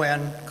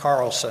 Jon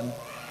Carlson,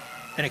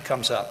 and it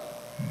comes up.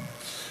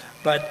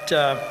 But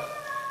yeah,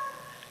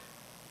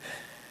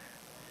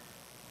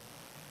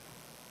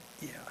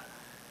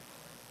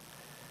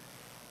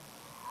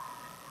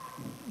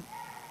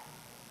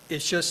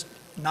 it's just,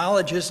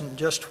 knowledge isn't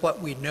just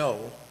what we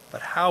know,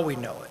 but how we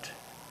know it.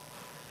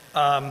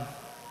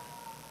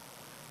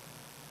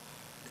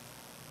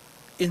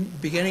 In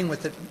beginning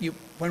with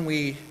when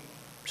we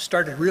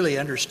started really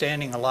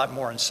understanding a lot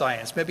more in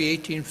science, maybe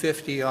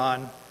 1850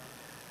 on,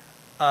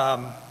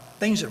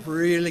 things have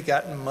really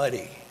gotten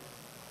muddy.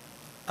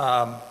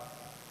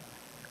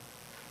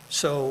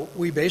 So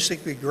we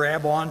basically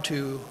grab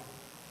onto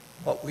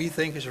what we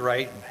think is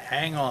right and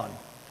hang on.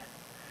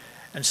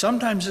 And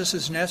sometimes this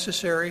is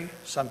necessary,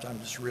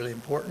 sometimes it's really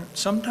important,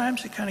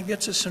 sometimes it kind of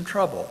gets us in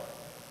trouble.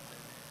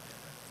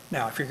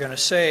 Now, if you're going to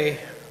say,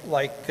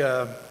 like,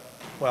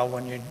 well,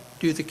 when you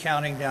do the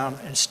counting down,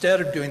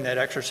 instead of doing that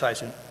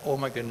exercise and, oh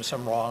my goodness,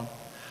 I'm wrong,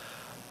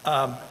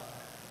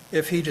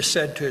 if he just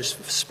said to his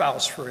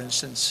spouse, for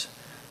instance,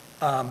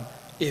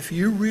 if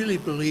you really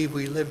believe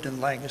we lived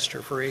in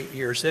Lancaster for 8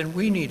 years, then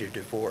we need a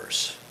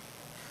divorce.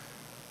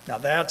 Now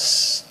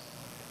that's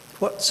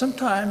what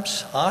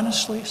sometimes,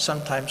 honestly,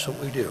 sometimes what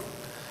we do.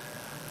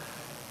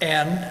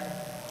 And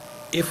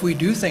if we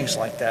do things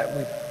like that,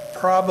 we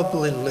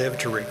probably live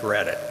to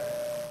regret it.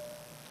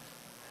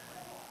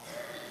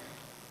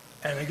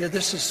 And again,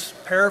 this is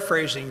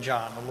paraphrasing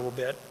John a little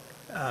bit,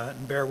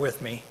 and bear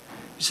with me.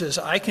 He says,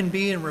 I can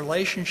be in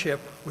relationship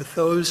with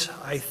those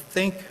I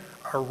think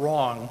are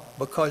wrong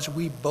because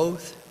we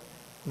both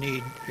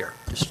need, here,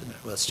 just a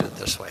minute, let's do it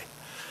this way.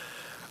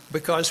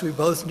 Because we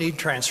both need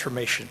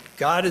transformation.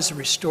 God is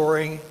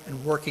restoring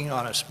and working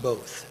on us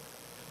both.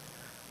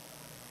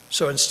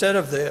 So instead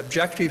of the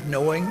objective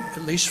knowing,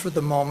 at least for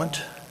the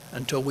moment,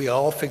 until we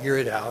all figure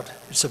it out,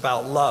 it's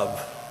about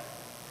love.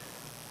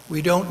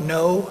 We don't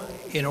know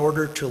in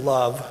order to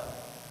love.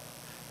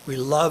 We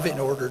love in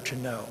order to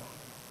know.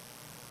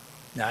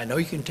 Now, I know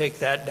you can take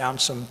that down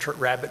some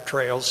rabbit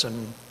trails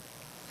and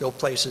go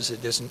places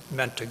it isn't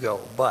meant to go,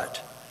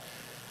 but,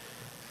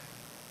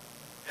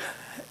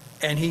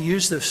 and he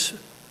used this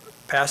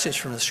passage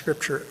from the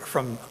scripture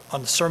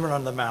on the Sermon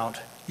on the Mount.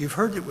 You've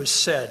heard it was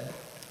said,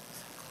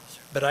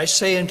 but I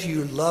say unto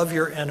you, love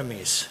your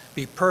enemies.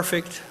 Be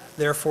perfect,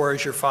 therefore,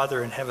 as your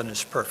Father in heaven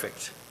is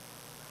perfect.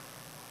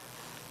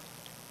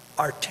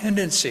 Our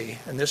tendency,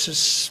 and this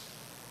is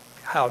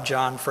how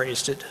John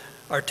phrased it,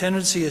 our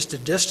tendency is to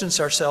distance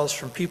ourselves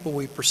from people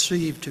we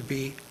perceive to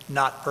be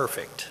not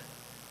perfect.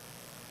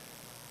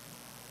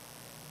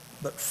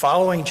 But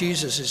following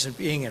Jesus is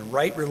being in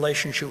right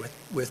relationship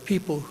with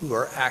people who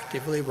are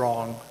actively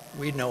wrong.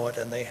 We know it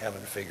and they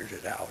haven't figured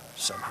it out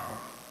somehow.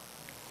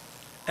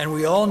 And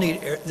we all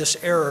need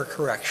this error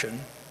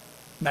correction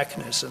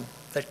mechanism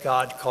that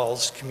God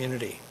calls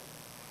community.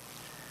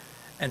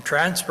 And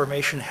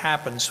transformation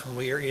happens when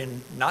we are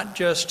in not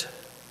just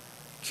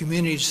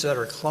communities that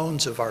are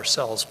clones of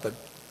ourselves, but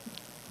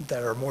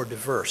that are more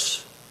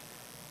diverse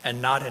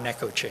and not in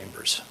echo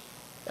chambers.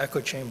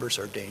 Echo chambers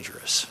are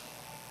dangerous.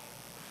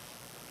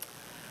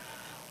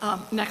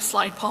 Next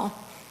slide, Paul.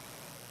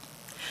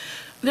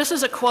 This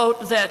is a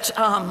quote that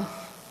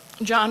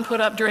John put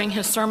up during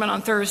his sermon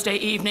on Thursday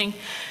evening,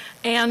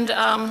 and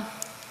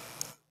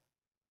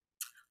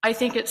I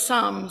think it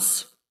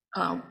sums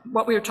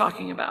what we were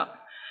talking about.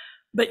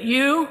 But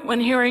you, when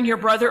hearing your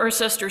brother or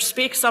sister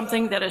speak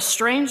something that is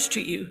strange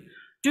to you,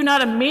 do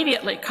not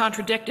immediately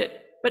contradict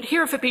it, but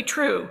hear if it be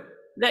true,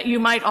 that you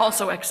might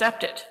also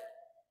accept it.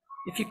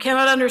 If you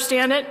cannot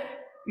understand it,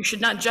 you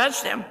should not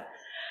judge them.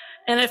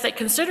 And if they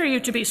consider you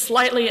to be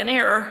slightly in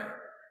error,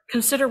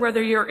 consider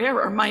whether your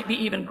error might be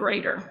even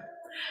greater.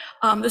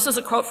 This is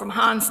a quote from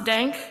Hans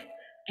Denk,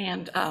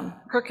 and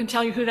Curt can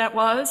tell you who that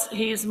was.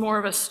 He's more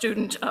of a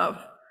student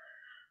of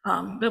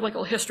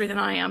biblical history than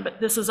I am, but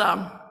this is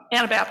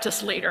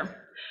Anabaptist leader.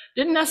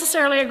 Didn't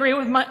necessarily agree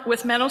with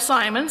Menno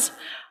Simons,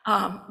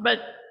 but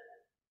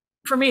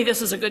for me,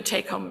 this is a good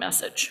take-home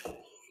message.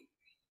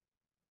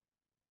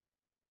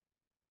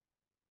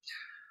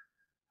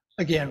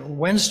 Again,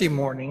 Wednesday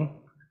morning,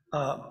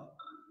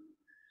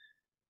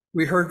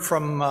 we heard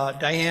from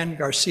Diane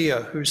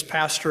Garcia, who's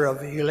pastor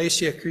of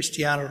Iglesia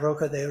Cristiana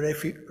Roca de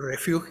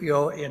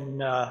Refugio in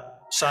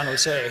San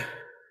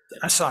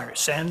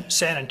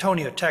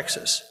Antonio,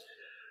 Texas.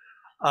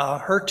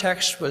 Her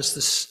text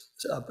was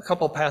a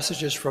couple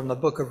passages from the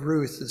book of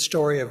Ruth, the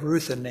story of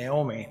Ruth and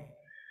Naomi.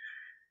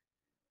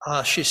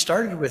 She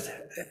started with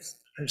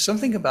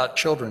something about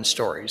children's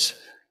stories.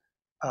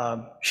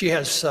 She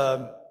has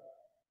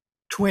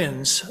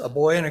twins, a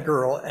boy and a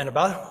girl, and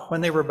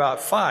when they were about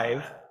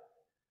 5,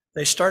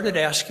 they started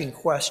asking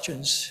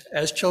questions,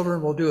 as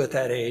children will do at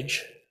that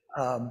age.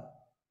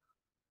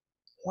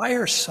 Why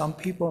are some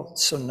people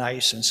so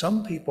nice and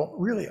some people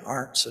really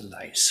aren't so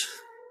nice?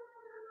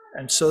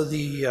 And so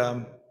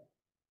the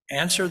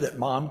answer that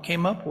Mom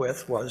came up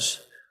with was,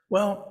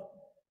 well,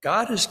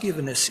 God has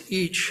given us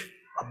each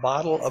a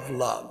bottle of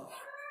love.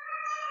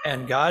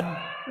 And God,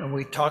 when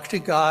we talk to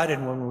God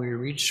and when we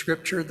read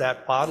scripture,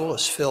 that bottle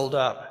is filled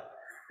up.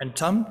 And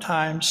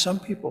sometimes some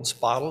people's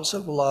bottles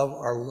of love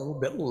are a little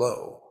bit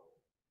low.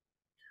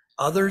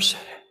 Others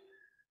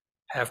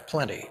have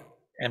plenty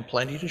and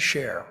plenty to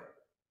share.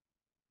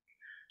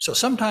 So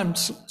sometime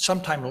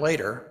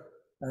later,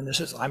 and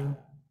I'm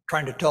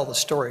trying to tell the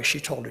story,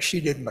 she told us, she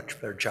did a much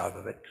better job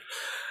of it.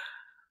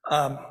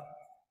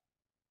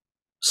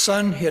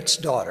 Son hits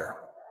daughter.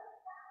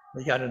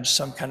 They got into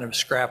some kind of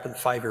scrap with the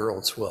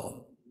 5-year-old's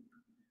will.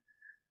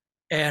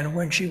 And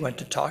when she went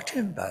to talk to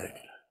him about it,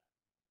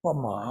 well,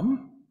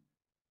 Mom,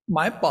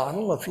 my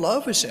bottle of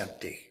love is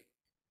empty.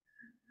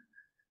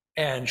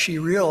 And she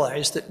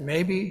realized that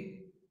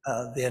maybe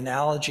the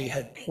analogy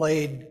had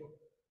played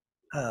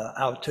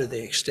out to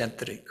the extent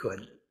that it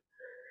could.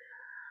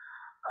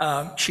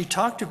 She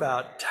talked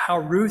about how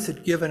Ruth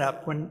had given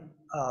up when,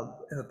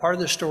 in the part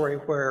of the story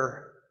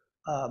where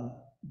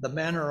the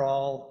men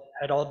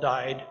had all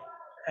died,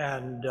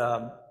 and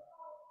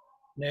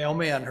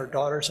Naomi and her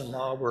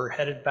daughters-in-law were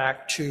headed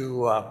back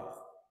to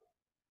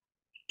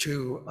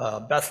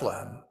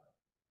Bethlehem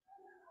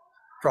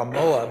from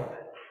Moab.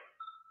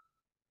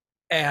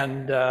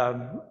 And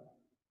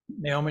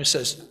Naomi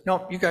says,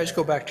 no, you guys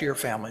go back to your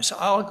families.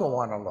 I'll go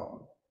on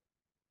alone.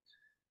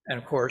 And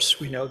of course,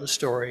 we know the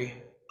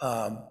story.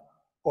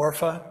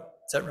 Orpha,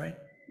 is that right?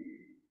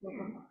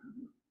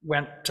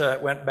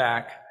 Went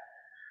back.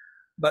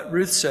 But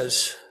Ruth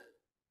says,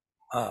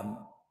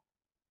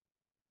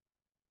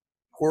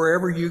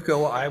 wherever you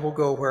go, I will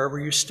go. Wherever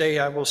you stay,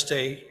 I will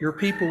stay. Your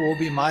people will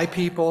be my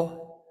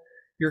people.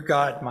 Your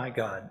God, my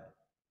God.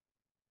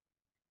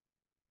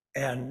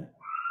 And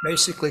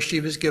basically, she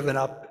was giving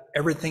up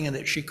everything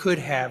that she could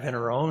have in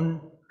her own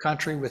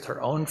country with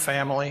her own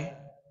family.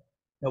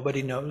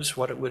 Nobody knows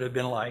what it would have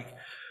been like.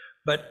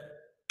 But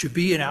to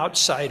be an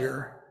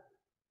outsider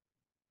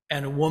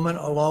and a woman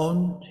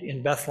alone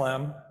in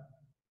Bethlehem,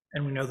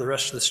 and we know the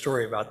rest of the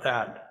story about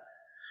that.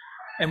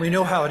 And we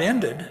know how it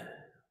ended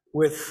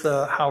with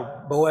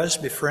how Boaz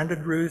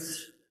befriended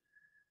Ruth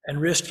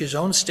and risked his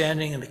own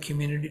standing in the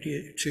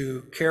community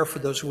to care for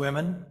those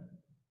women.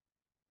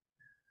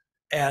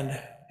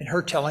 And in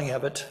her telling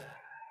of it,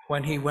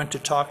 when he went to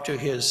talk to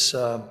his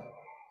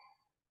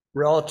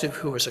relative,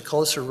 who was a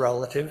closer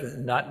relative,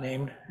 not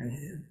named,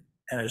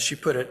 and as she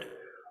put it,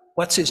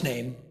 what's his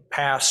name,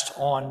 passed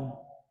on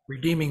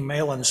redeeming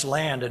Mahlon's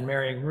land and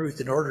marrying Ruth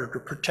in order to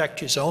protect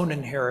his own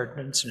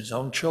inheritance and his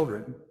own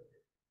children.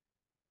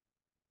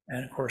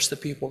 And of course, the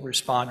people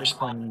responded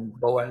when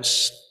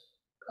Boaz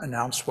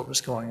announced what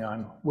was going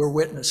on. We're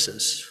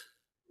witnesses.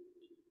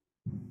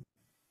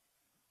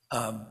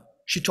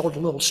 She told a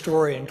little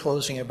story in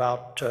closing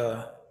about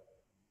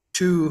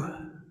two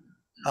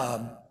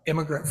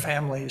immigrant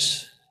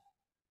families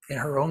in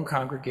her own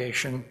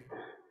congregation.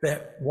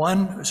 That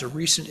one was a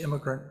recent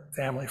immigrant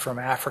family from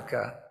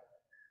Africa.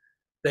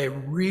 They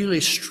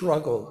really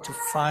struggled to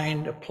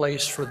find a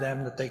place for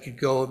them that they could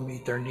go and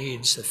meet their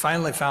needs. They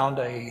finally found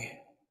a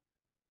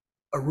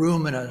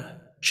room in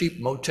a cheap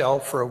motel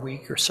for a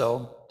week or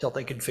so till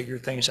they could figure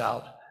things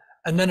out.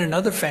 And then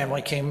another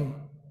family came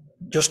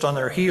just on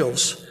their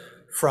heels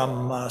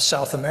from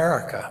South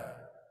America.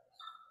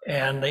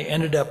 And they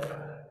ended up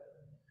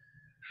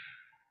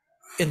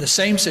in the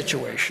same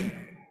situation.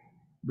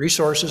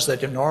 Resources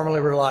that they normally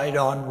relied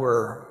on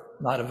were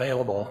not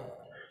available.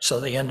 So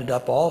they ended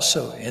up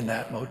also in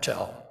that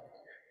motel.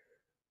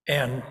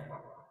 And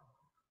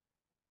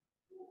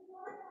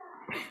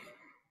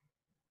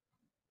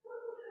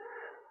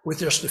with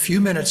just a few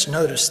minutes'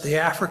 notice, the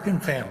African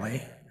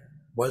family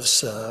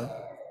was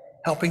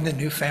helping the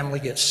new family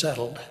get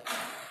settled,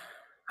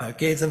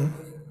 gave them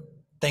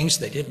things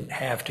they didn't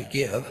have to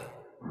give,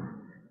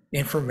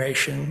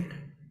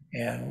 information,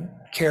 and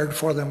cared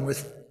for them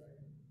with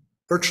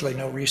virtually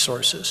no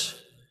resources.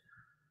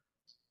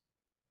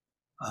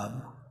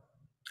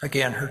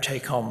 Again, her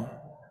take home,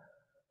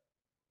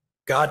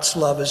 God's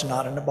love is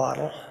not in a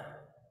bottle.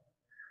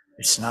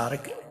 It's not a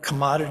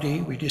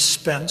commodity we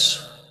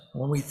dispense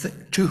when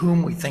to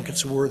whom we think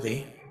it's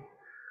worthy,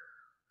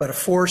 but a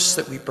force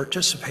that we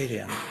participate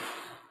in.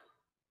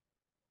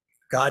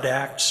 God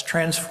acts,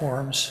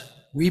 transforms,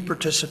 we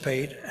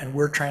participate, and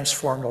we're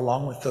transformed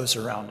along with those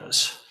around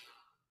us.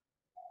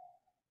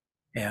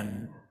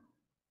 And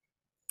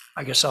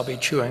I guess I'll be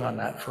chewing on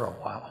that for a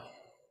while.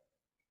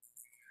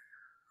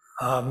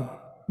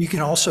 You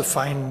can also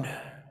find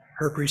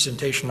her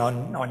presentation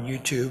on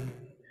YouTube,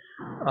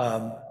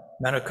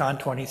 Menocon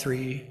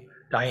 23,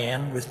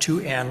 Diane with 2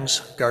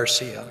 N's,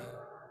 Garcia.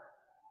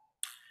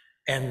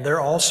 And they're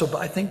also,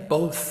 I think,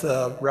 both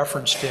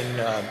referenced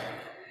in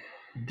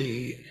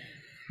the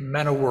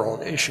Meno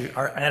World issue,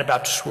 or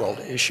Anabaptist World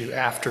issue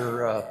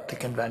after the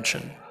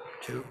convention,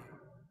 too.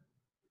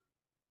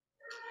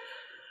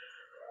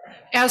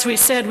 as we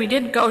said, we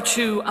did go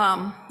to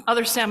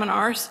other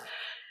seminars.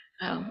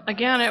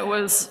 Again, it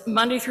was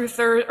Monday through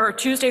Thursday, or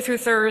Tuesday through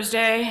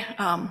Thursday,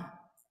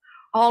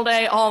 all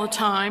day, all the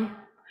time.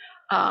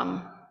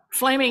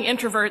 Flaming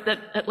introvert that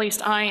at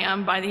least I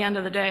am. By the end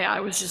of the day,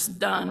 I was just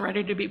done,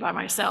 ready to be by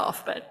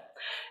myself, but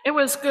it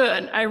was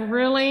good. I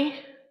really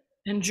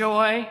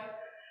enjoy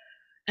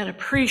and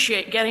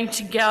appreciate getting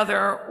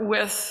together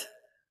with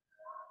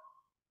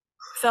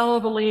fellow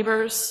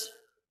believers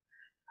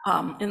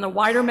in the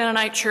wider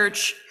Mennonite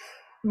Church,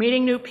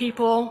 meeting new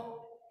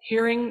people,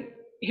 hearing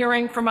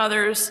from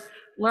others,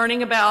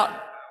 learning about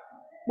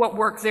what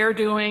work they're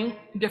doing,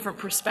 different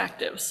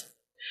perspectives.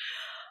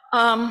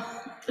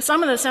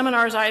 Some of the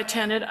seminars I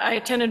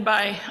attended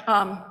by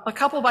a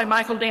couple by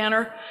Michael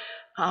Danner,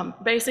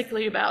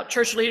 basically about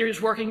church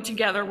leaders working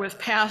together with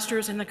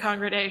pastors in the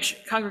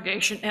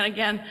congregation, and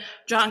again,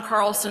 John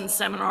Carlson's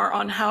seminar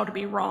on how to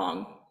be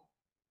wrong.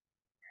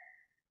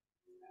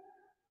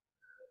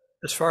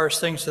 As far as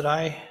things that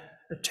I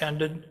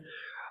attended,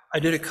 I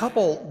did a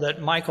couple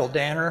that Michael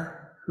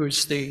Danner,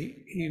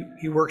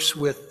 he works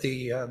with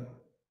the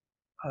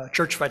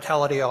Church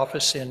Vitality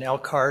Office in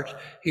Elkhart.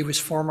 He was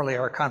formerly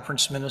our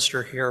conference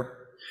minister here.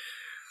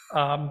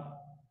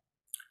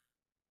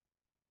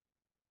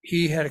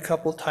 He had a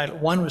couple titles.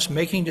 One was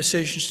Making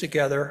Decisions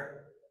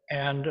Together,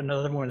 and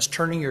another one was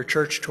Turning Your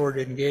Church Toward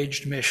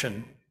Engaged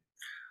Mission.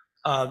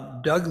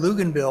 Doug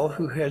Luganbill,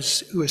 who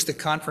is the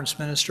conference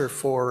minister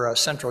for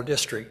Central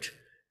District,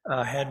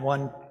 had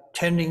one,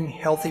 Tending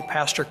Healthy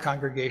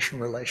Pastor-Congregation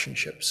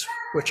Relationships,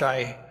 which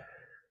there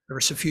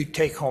was a few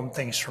take-home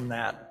things from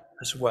that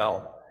as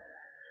well.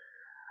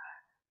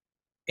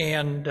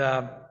 And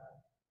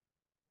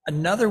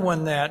another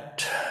one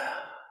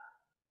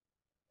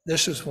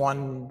this is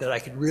one that I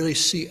could really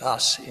see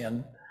us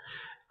in.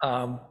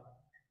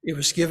 It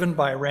was given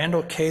by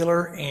Randall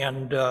Kaler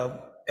and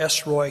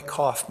S. Roy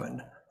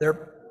Kaufman.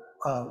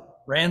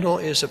 Randall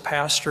is a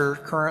pastor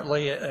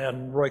currently,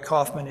 and Roy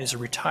Kaufman is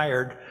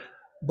retired,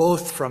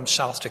 both from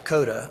South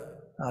Dakota,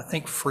 I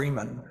think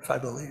Freeman, if I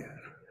believe.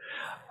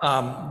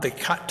 The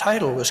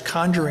title was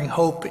Conjuring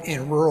Hope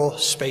in Rural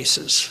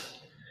Spaces.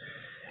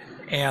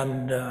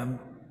 And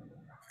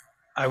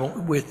I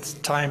won't,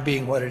 with time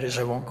being what it is,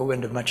 I won't go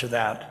into much of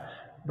that.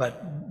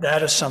 But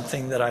that is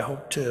something that I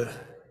hope to,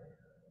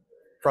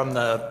 from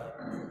the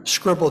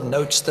scribbled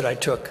notes that I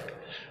took,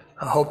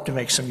 I hope to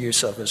make some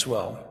use of as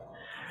well.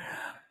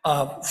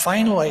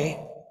 Finally,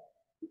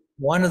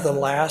 one of the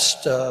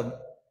last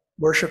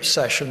worship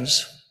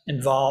sessions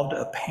involved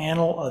a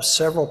panel of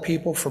several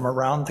people from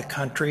around the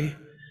country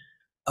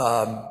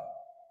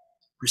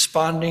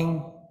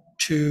responding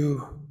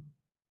to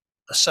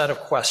a set of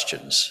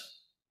questions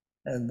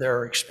and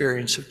their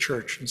experience of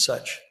church and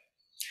such.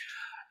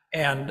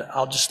 And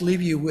I'll just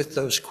leave you with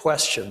those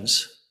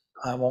questions.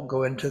 I won't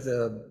go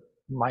into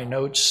my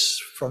notes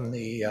from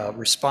the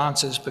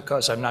responses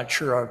because I'm not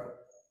sure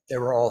they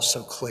were all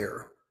so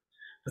clear.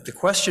 But the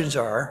questions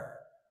are,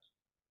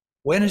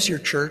 when is your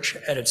church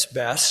at its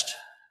best?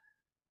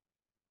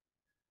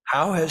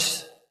 How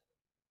has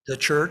the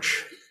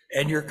church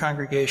and your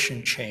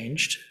congregation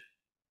changed?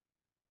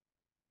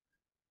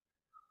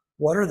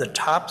 What are the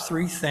top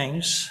 3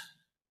 things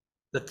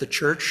that the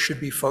church should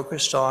be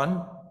focused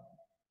on?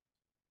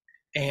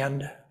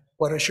 And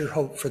what is your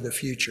hope for the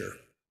future?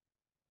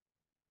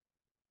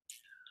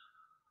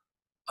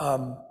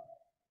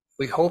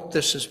 We hope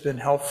this has been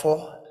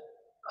helpful.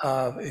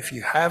 If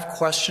you have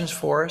questions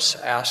for us,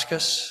 ask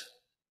us.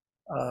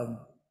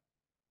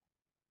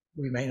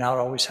 We may not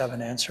always have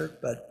an answer,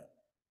 but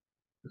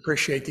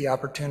appreciate the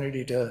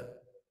opportunity to,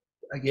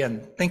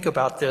 again, think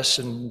about this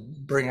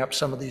and bring up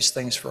some of these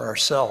things for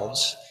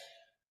ourselves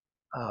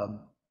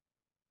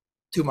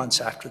 2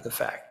 months after the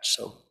fact.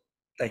 So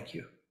thank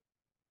you.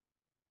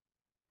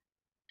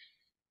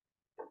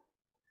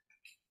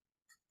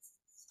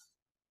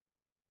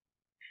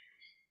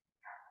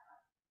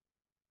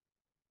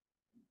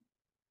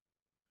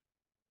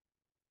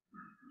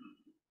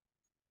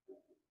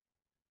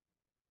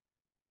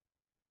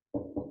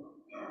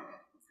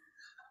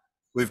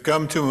 We've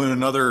come to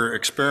another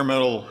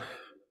experimental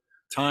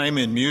time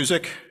in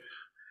music.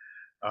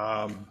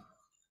 I'm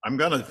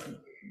going to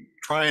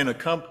try and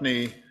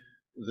accompany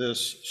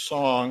this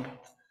song.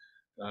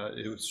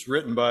 It was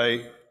written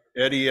by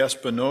Eddie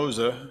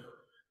Espinoza,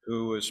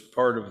 who is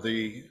part of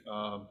the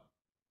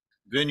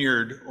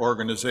Vineyard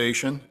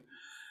organization.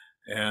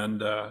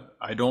 And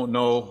I don't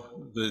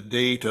know the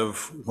date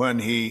of when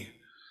he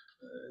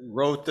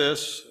wrote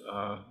this,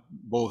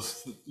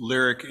 both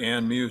lyric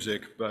and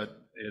music, but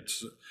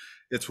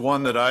it's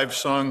one that I've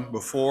sung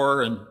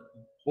before, and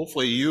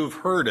hopefully you've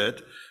heard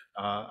it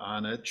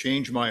on it,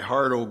 Change My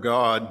Heart, O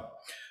God.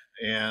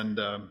 And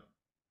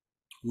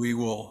we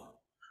will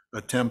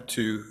attempt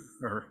to,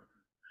 or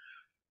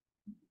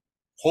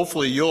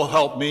hopefully you'll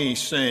help me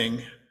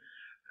sing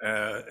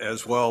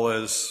as well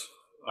as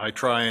I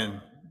try and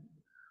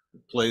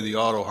play the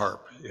auto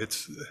harp.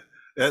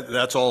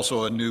 That's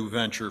also a new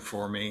venture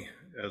for me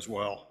as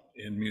well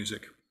in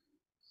music.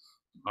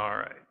 All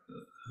right,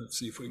 let's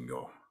see if we can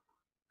go.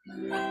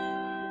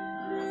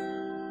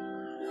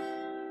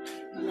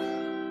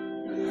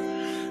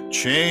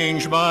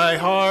 Change my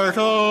heart,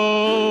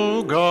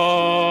 O God.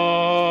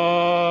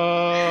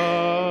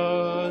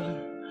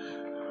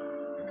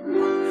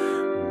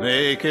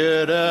 Make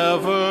it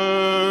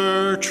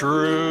ever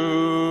true.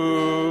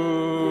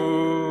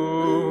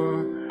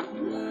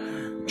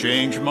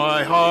 Change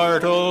my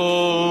heart,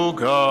 O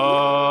God.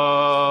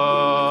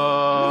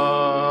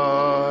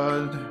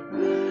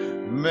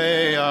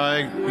 May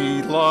I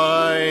be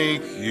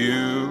like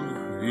you.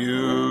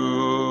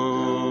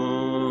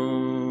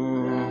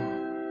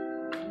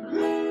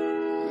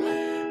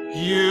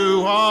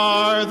 You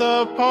are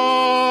the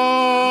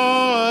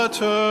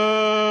potter,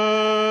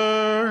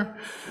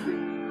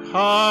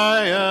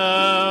 I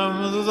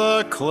am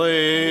the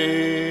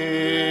clay.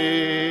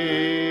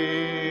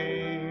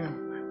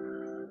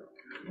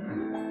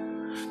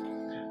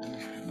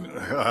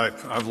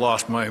 I've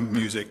lost my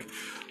music.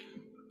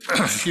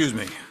 Excuse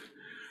me.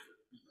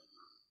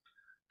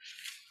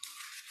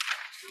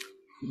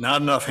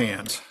 Not enough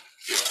hands.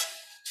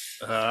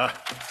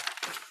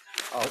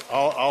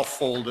 I'll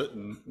fold it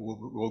and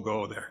we'll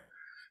go there.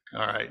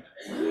 All right.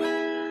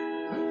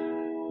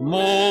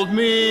 Mold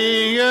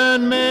me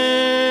and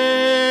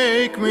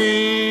make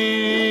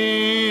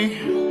me.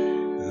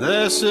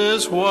 This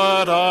is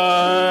what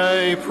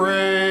I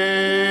pray.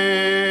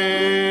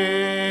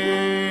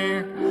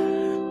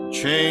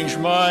 Change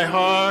my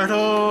heart,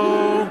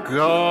 O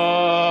God.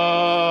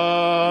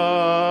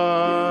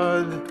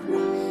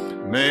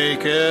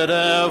 Make it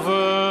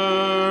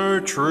ever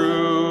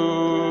true.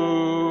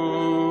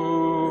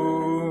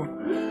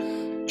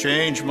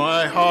 Change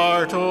my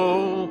heart,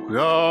 O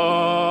God.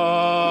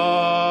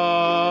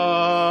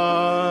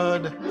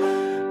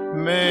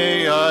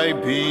 May I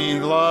be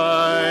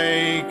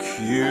like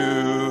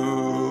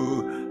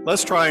you.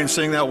 Let's try and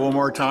sing that one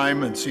more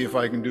time and see if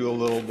I can do a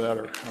little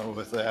better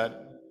with that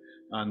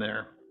on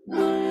there.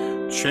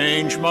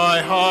 Change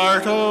my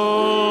heart,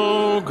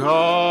 O God.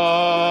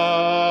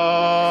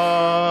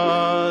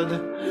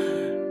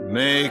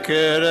 Make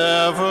it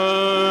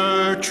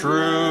ever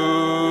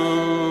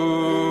true.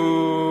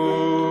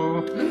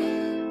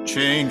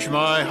 Change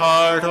my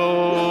heart,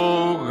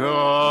 O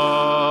God.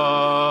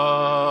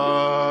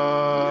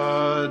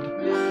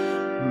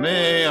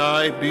 May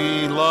I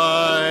be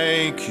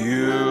like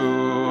you.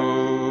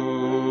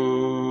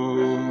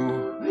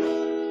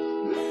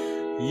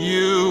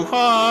 You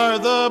are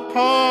the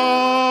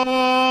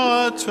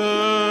potter,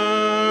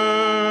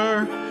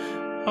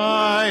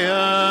 I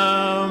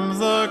am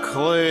the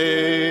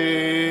clay.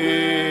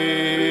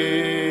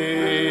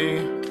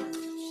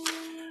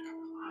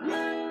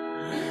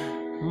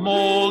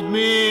 Mold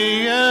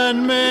me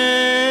and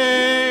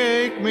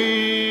make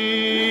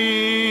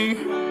me.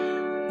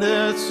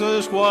 This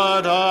is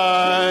what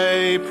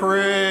I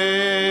pray.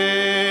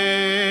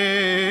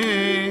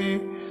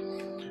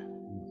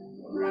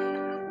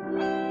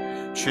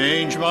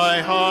 Change my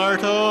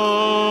heart,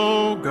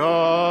 O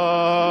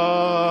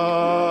God.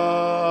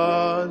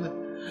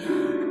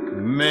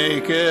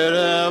 Make it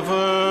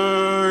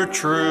ever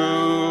true.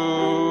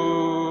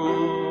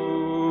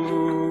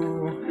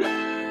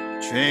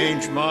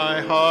 Change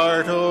my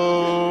heart,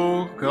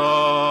 O God.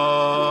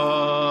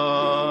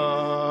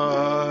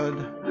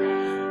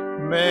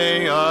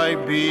 May I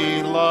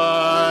be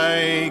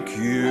like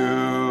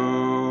you.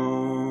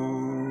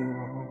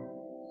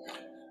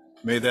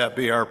 May that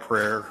be our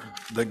prayer,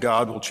 that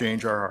God will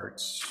change our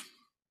hearts.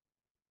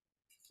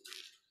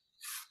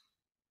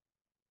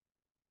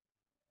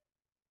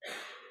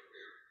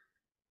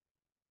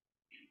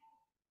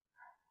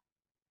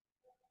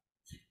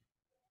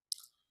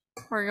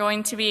 We're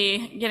going to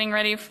be getting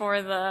ready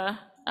for the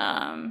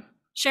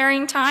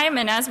sharing time,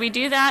 and as we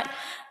do that,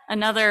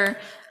 another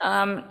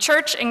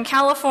church in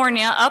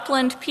California,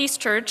 Upland Peace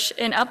Church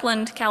in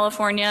Upland,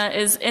 California,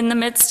 is in the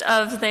midst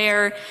of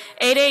their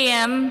 8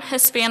 a.m.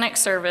 Hispanic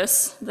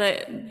service.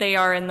 They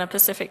are in the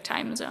Pacific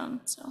time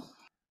zone. So.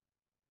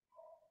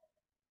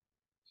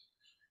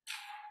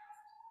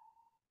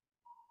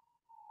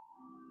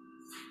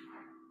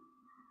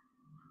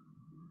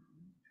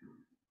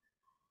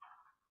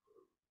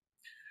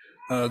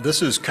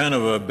 This is kind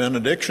of a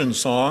benediction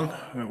song,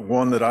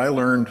 one that I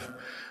learned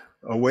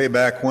way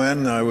back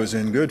when I was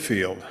in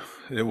Goodfield.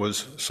 It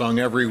was sung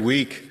every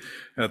week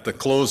at the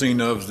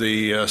closing of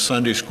the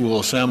Sunday school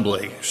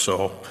assembly.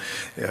 So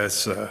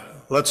it's,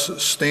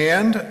 let's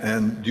stand,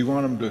 and do you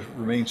want them to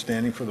remain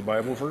standing for the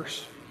Bible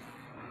verse?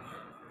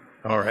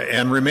 All right,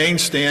 and remain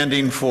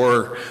standing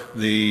for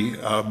the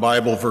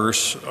Bible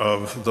verse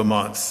of the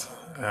month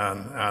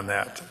on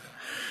that.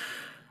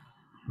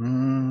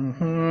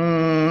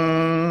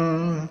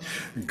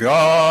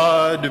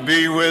 God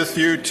be with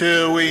you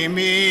till we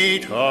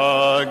meet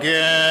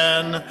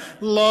again.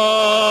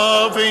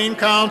 Loving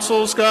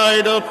counsels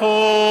guide,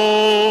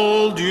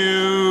 uphold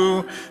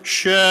you.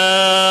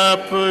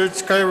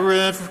 Shepherds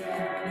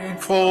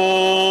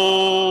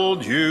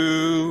fold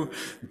you.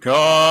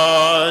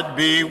 God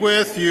be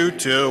with you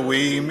till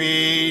we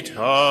meet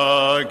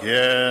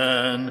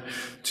again.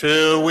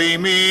 Till we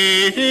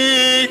meet,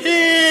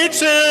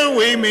 till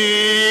we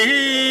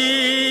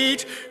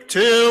meet,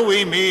 till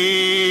we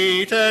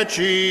meet at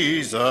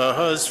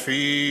Jesus'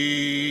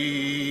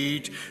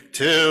 feet.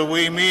 Till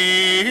we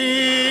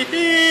meet,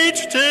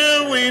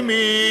 till we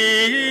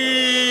meet.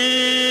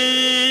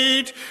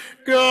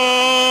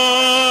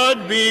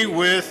 God be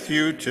with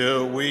you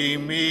till we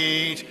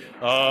meet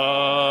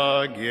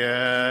again.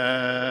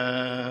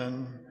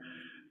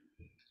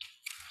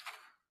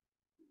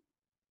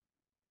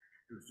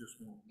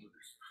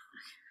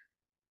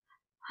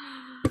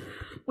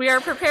 We are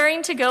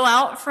preparing to go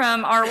out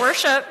from our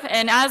worship,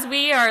 and as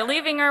we are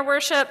leaving our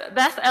worship,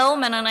 Hopedale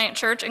Mennonite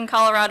Church in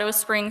Colorado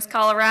Springs,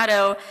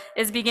 Colorado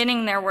is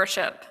beginning their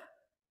worship.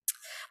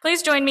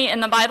 Please join me in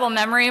the Bible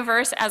memory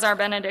verse as our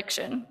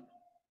benediction.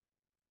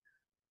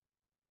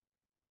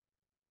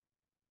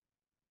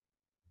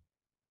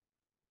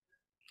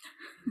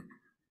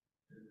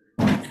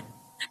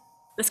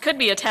 This could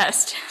be a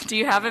test. Do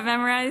you have it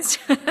memorized?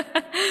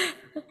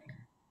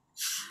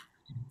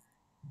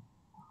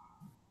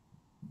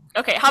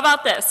 Okay, how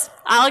about this?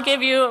 I'll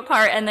give you a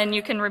part and then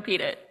you can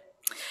repeat it.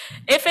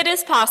 If it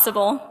is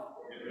possible,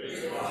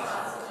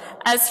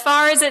 as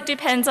far as it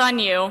depends on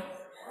you,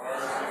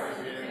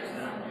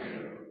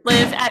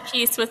 live at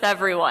peace with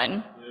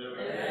everyone.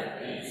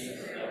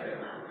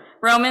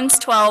 Romans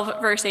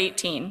 12, verse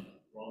 18.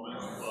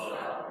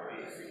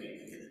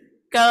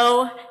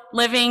 Go,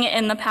 living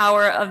in the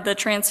power of the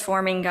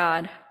transforming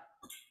God.